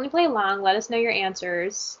this, definitely play along. Let us know your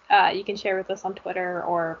answers. You can share with us on Twitter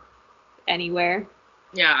or anywhere.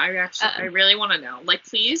 Yeah, I really want to know. Like,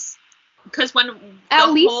 please. Because when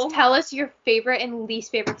at least tell us your favorite and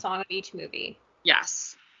least favorite song of each movie.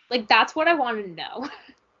 Yes. Like, that's what I want to know.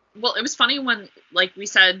 Well, it was funny when, like we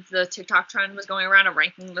said, the TikTok trend was going around of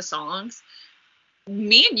ranking the songs.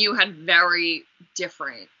 Me and you had very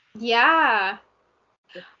different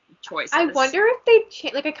choices. I wonder if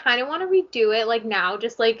they like, I kind of want to redo it, like, now,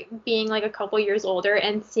 just, like, being, like, a couple years older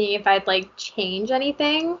and seeing if I'd, like, change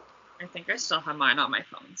anything. I think I still have mine on my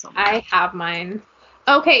phone somewhere. I have mine.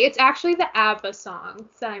 Okay, it's actually the ABBA songs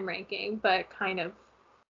that I'm ranking, but kind of.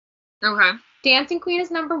 Okay. Dancing Queen is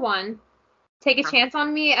number 1. Take a Chance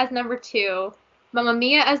on Me as number 2. Mamma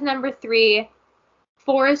Mia as number 3.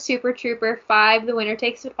 4 is Super Trooper. 5, The Winner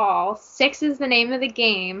Takes It All. 6 is The Name of the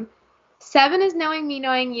Game. 7 is Knowing Me,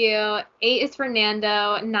 Knowing You. 8 is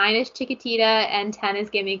Fernando. 9 is Chiquitita. And 10 is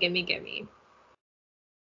Gimme, Gimme, Gimme.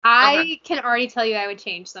 I can already tell you I would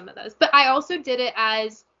change some of those. But I also did it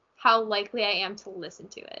as how likely I am to listen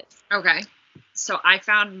to it. Okay. So I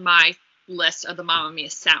found my list of the Mamma Mia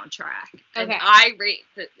soundtrack. And Okay. I rate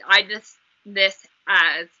this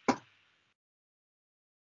as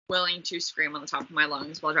willing to scream on the top of my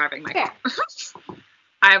lungs while driving my car.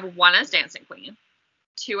 I have 1 as Dancing Queen.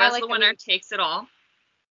 2 as The Winner Takes It All.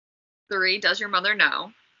 3, Does Your Mother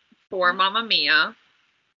Know? 4, Mamma Mia.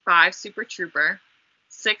 5, Super Trooper.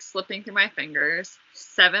 6, Slipping Through My Fingers.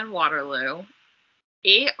 7, Waterloo.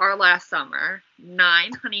 8, Our Last Summer.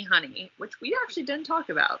 9, Honey Honey, which we actually didn't talk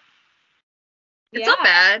about. It's not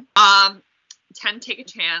bad. 10, Take a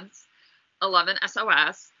Chance. 11,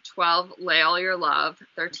 SOS. 12, Lay All Your Love.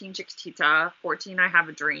 13, Chiquitita. 14, I Have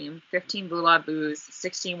a Dream. 15, Boo La Booze.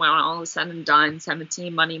 16, When All Is Said and Done.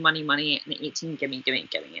 17, Money, Money, Money. And 18, Gimme, Gimme,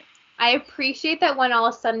 Gimme. I appreciate that When All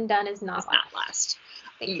Is Said and Done is not last.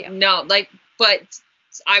 Thank you. No, but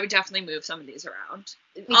I would definitely move some of these around.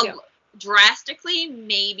 Me too. Drastically,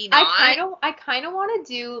 maybe not. I kind of want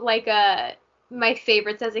to do like my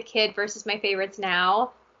favorites as a kid versus my favorites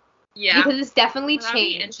now. Yeah. Because it's definitely That'd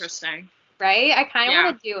changed. Be interesting. Right? I kind of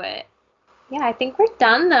want to do it. Yeah, I think we're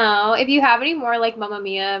done though. If you have any more like Mamma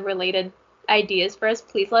Mia related ideas for us,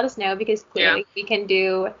 please let us know because clearly we can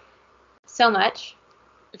do so much.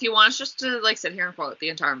 If you want us just to like sit here and quote the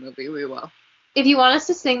entire movie, we will. If you want us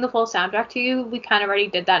to sing the full soundtrack to you, we kind of already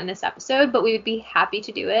did that in this episode, but we would be happy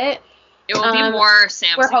to do it. It will be more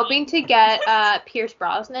Sam. We're hoping to get Pierce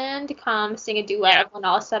Brosnan to come sing a duet of When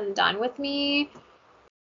All Is Said and Done with me.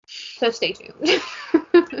 So stay tuned.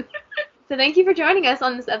 So thank you for joining us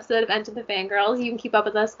on this episode of Enter the Fangirls. You can keep up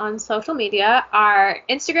with us on social media. Our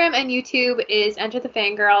Instagram and YouTube is Enter the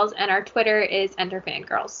Fangirls, and our Twitter is Enter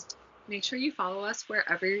Fangirls. Make sure you follow us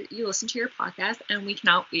wherever you listen to your podcast, and we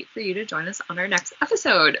cannot wait for you to join us on our next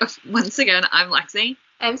episode. Once again, I'm Lexi.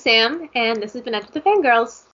 I'm Sam, and this has been Enter the Fangirls.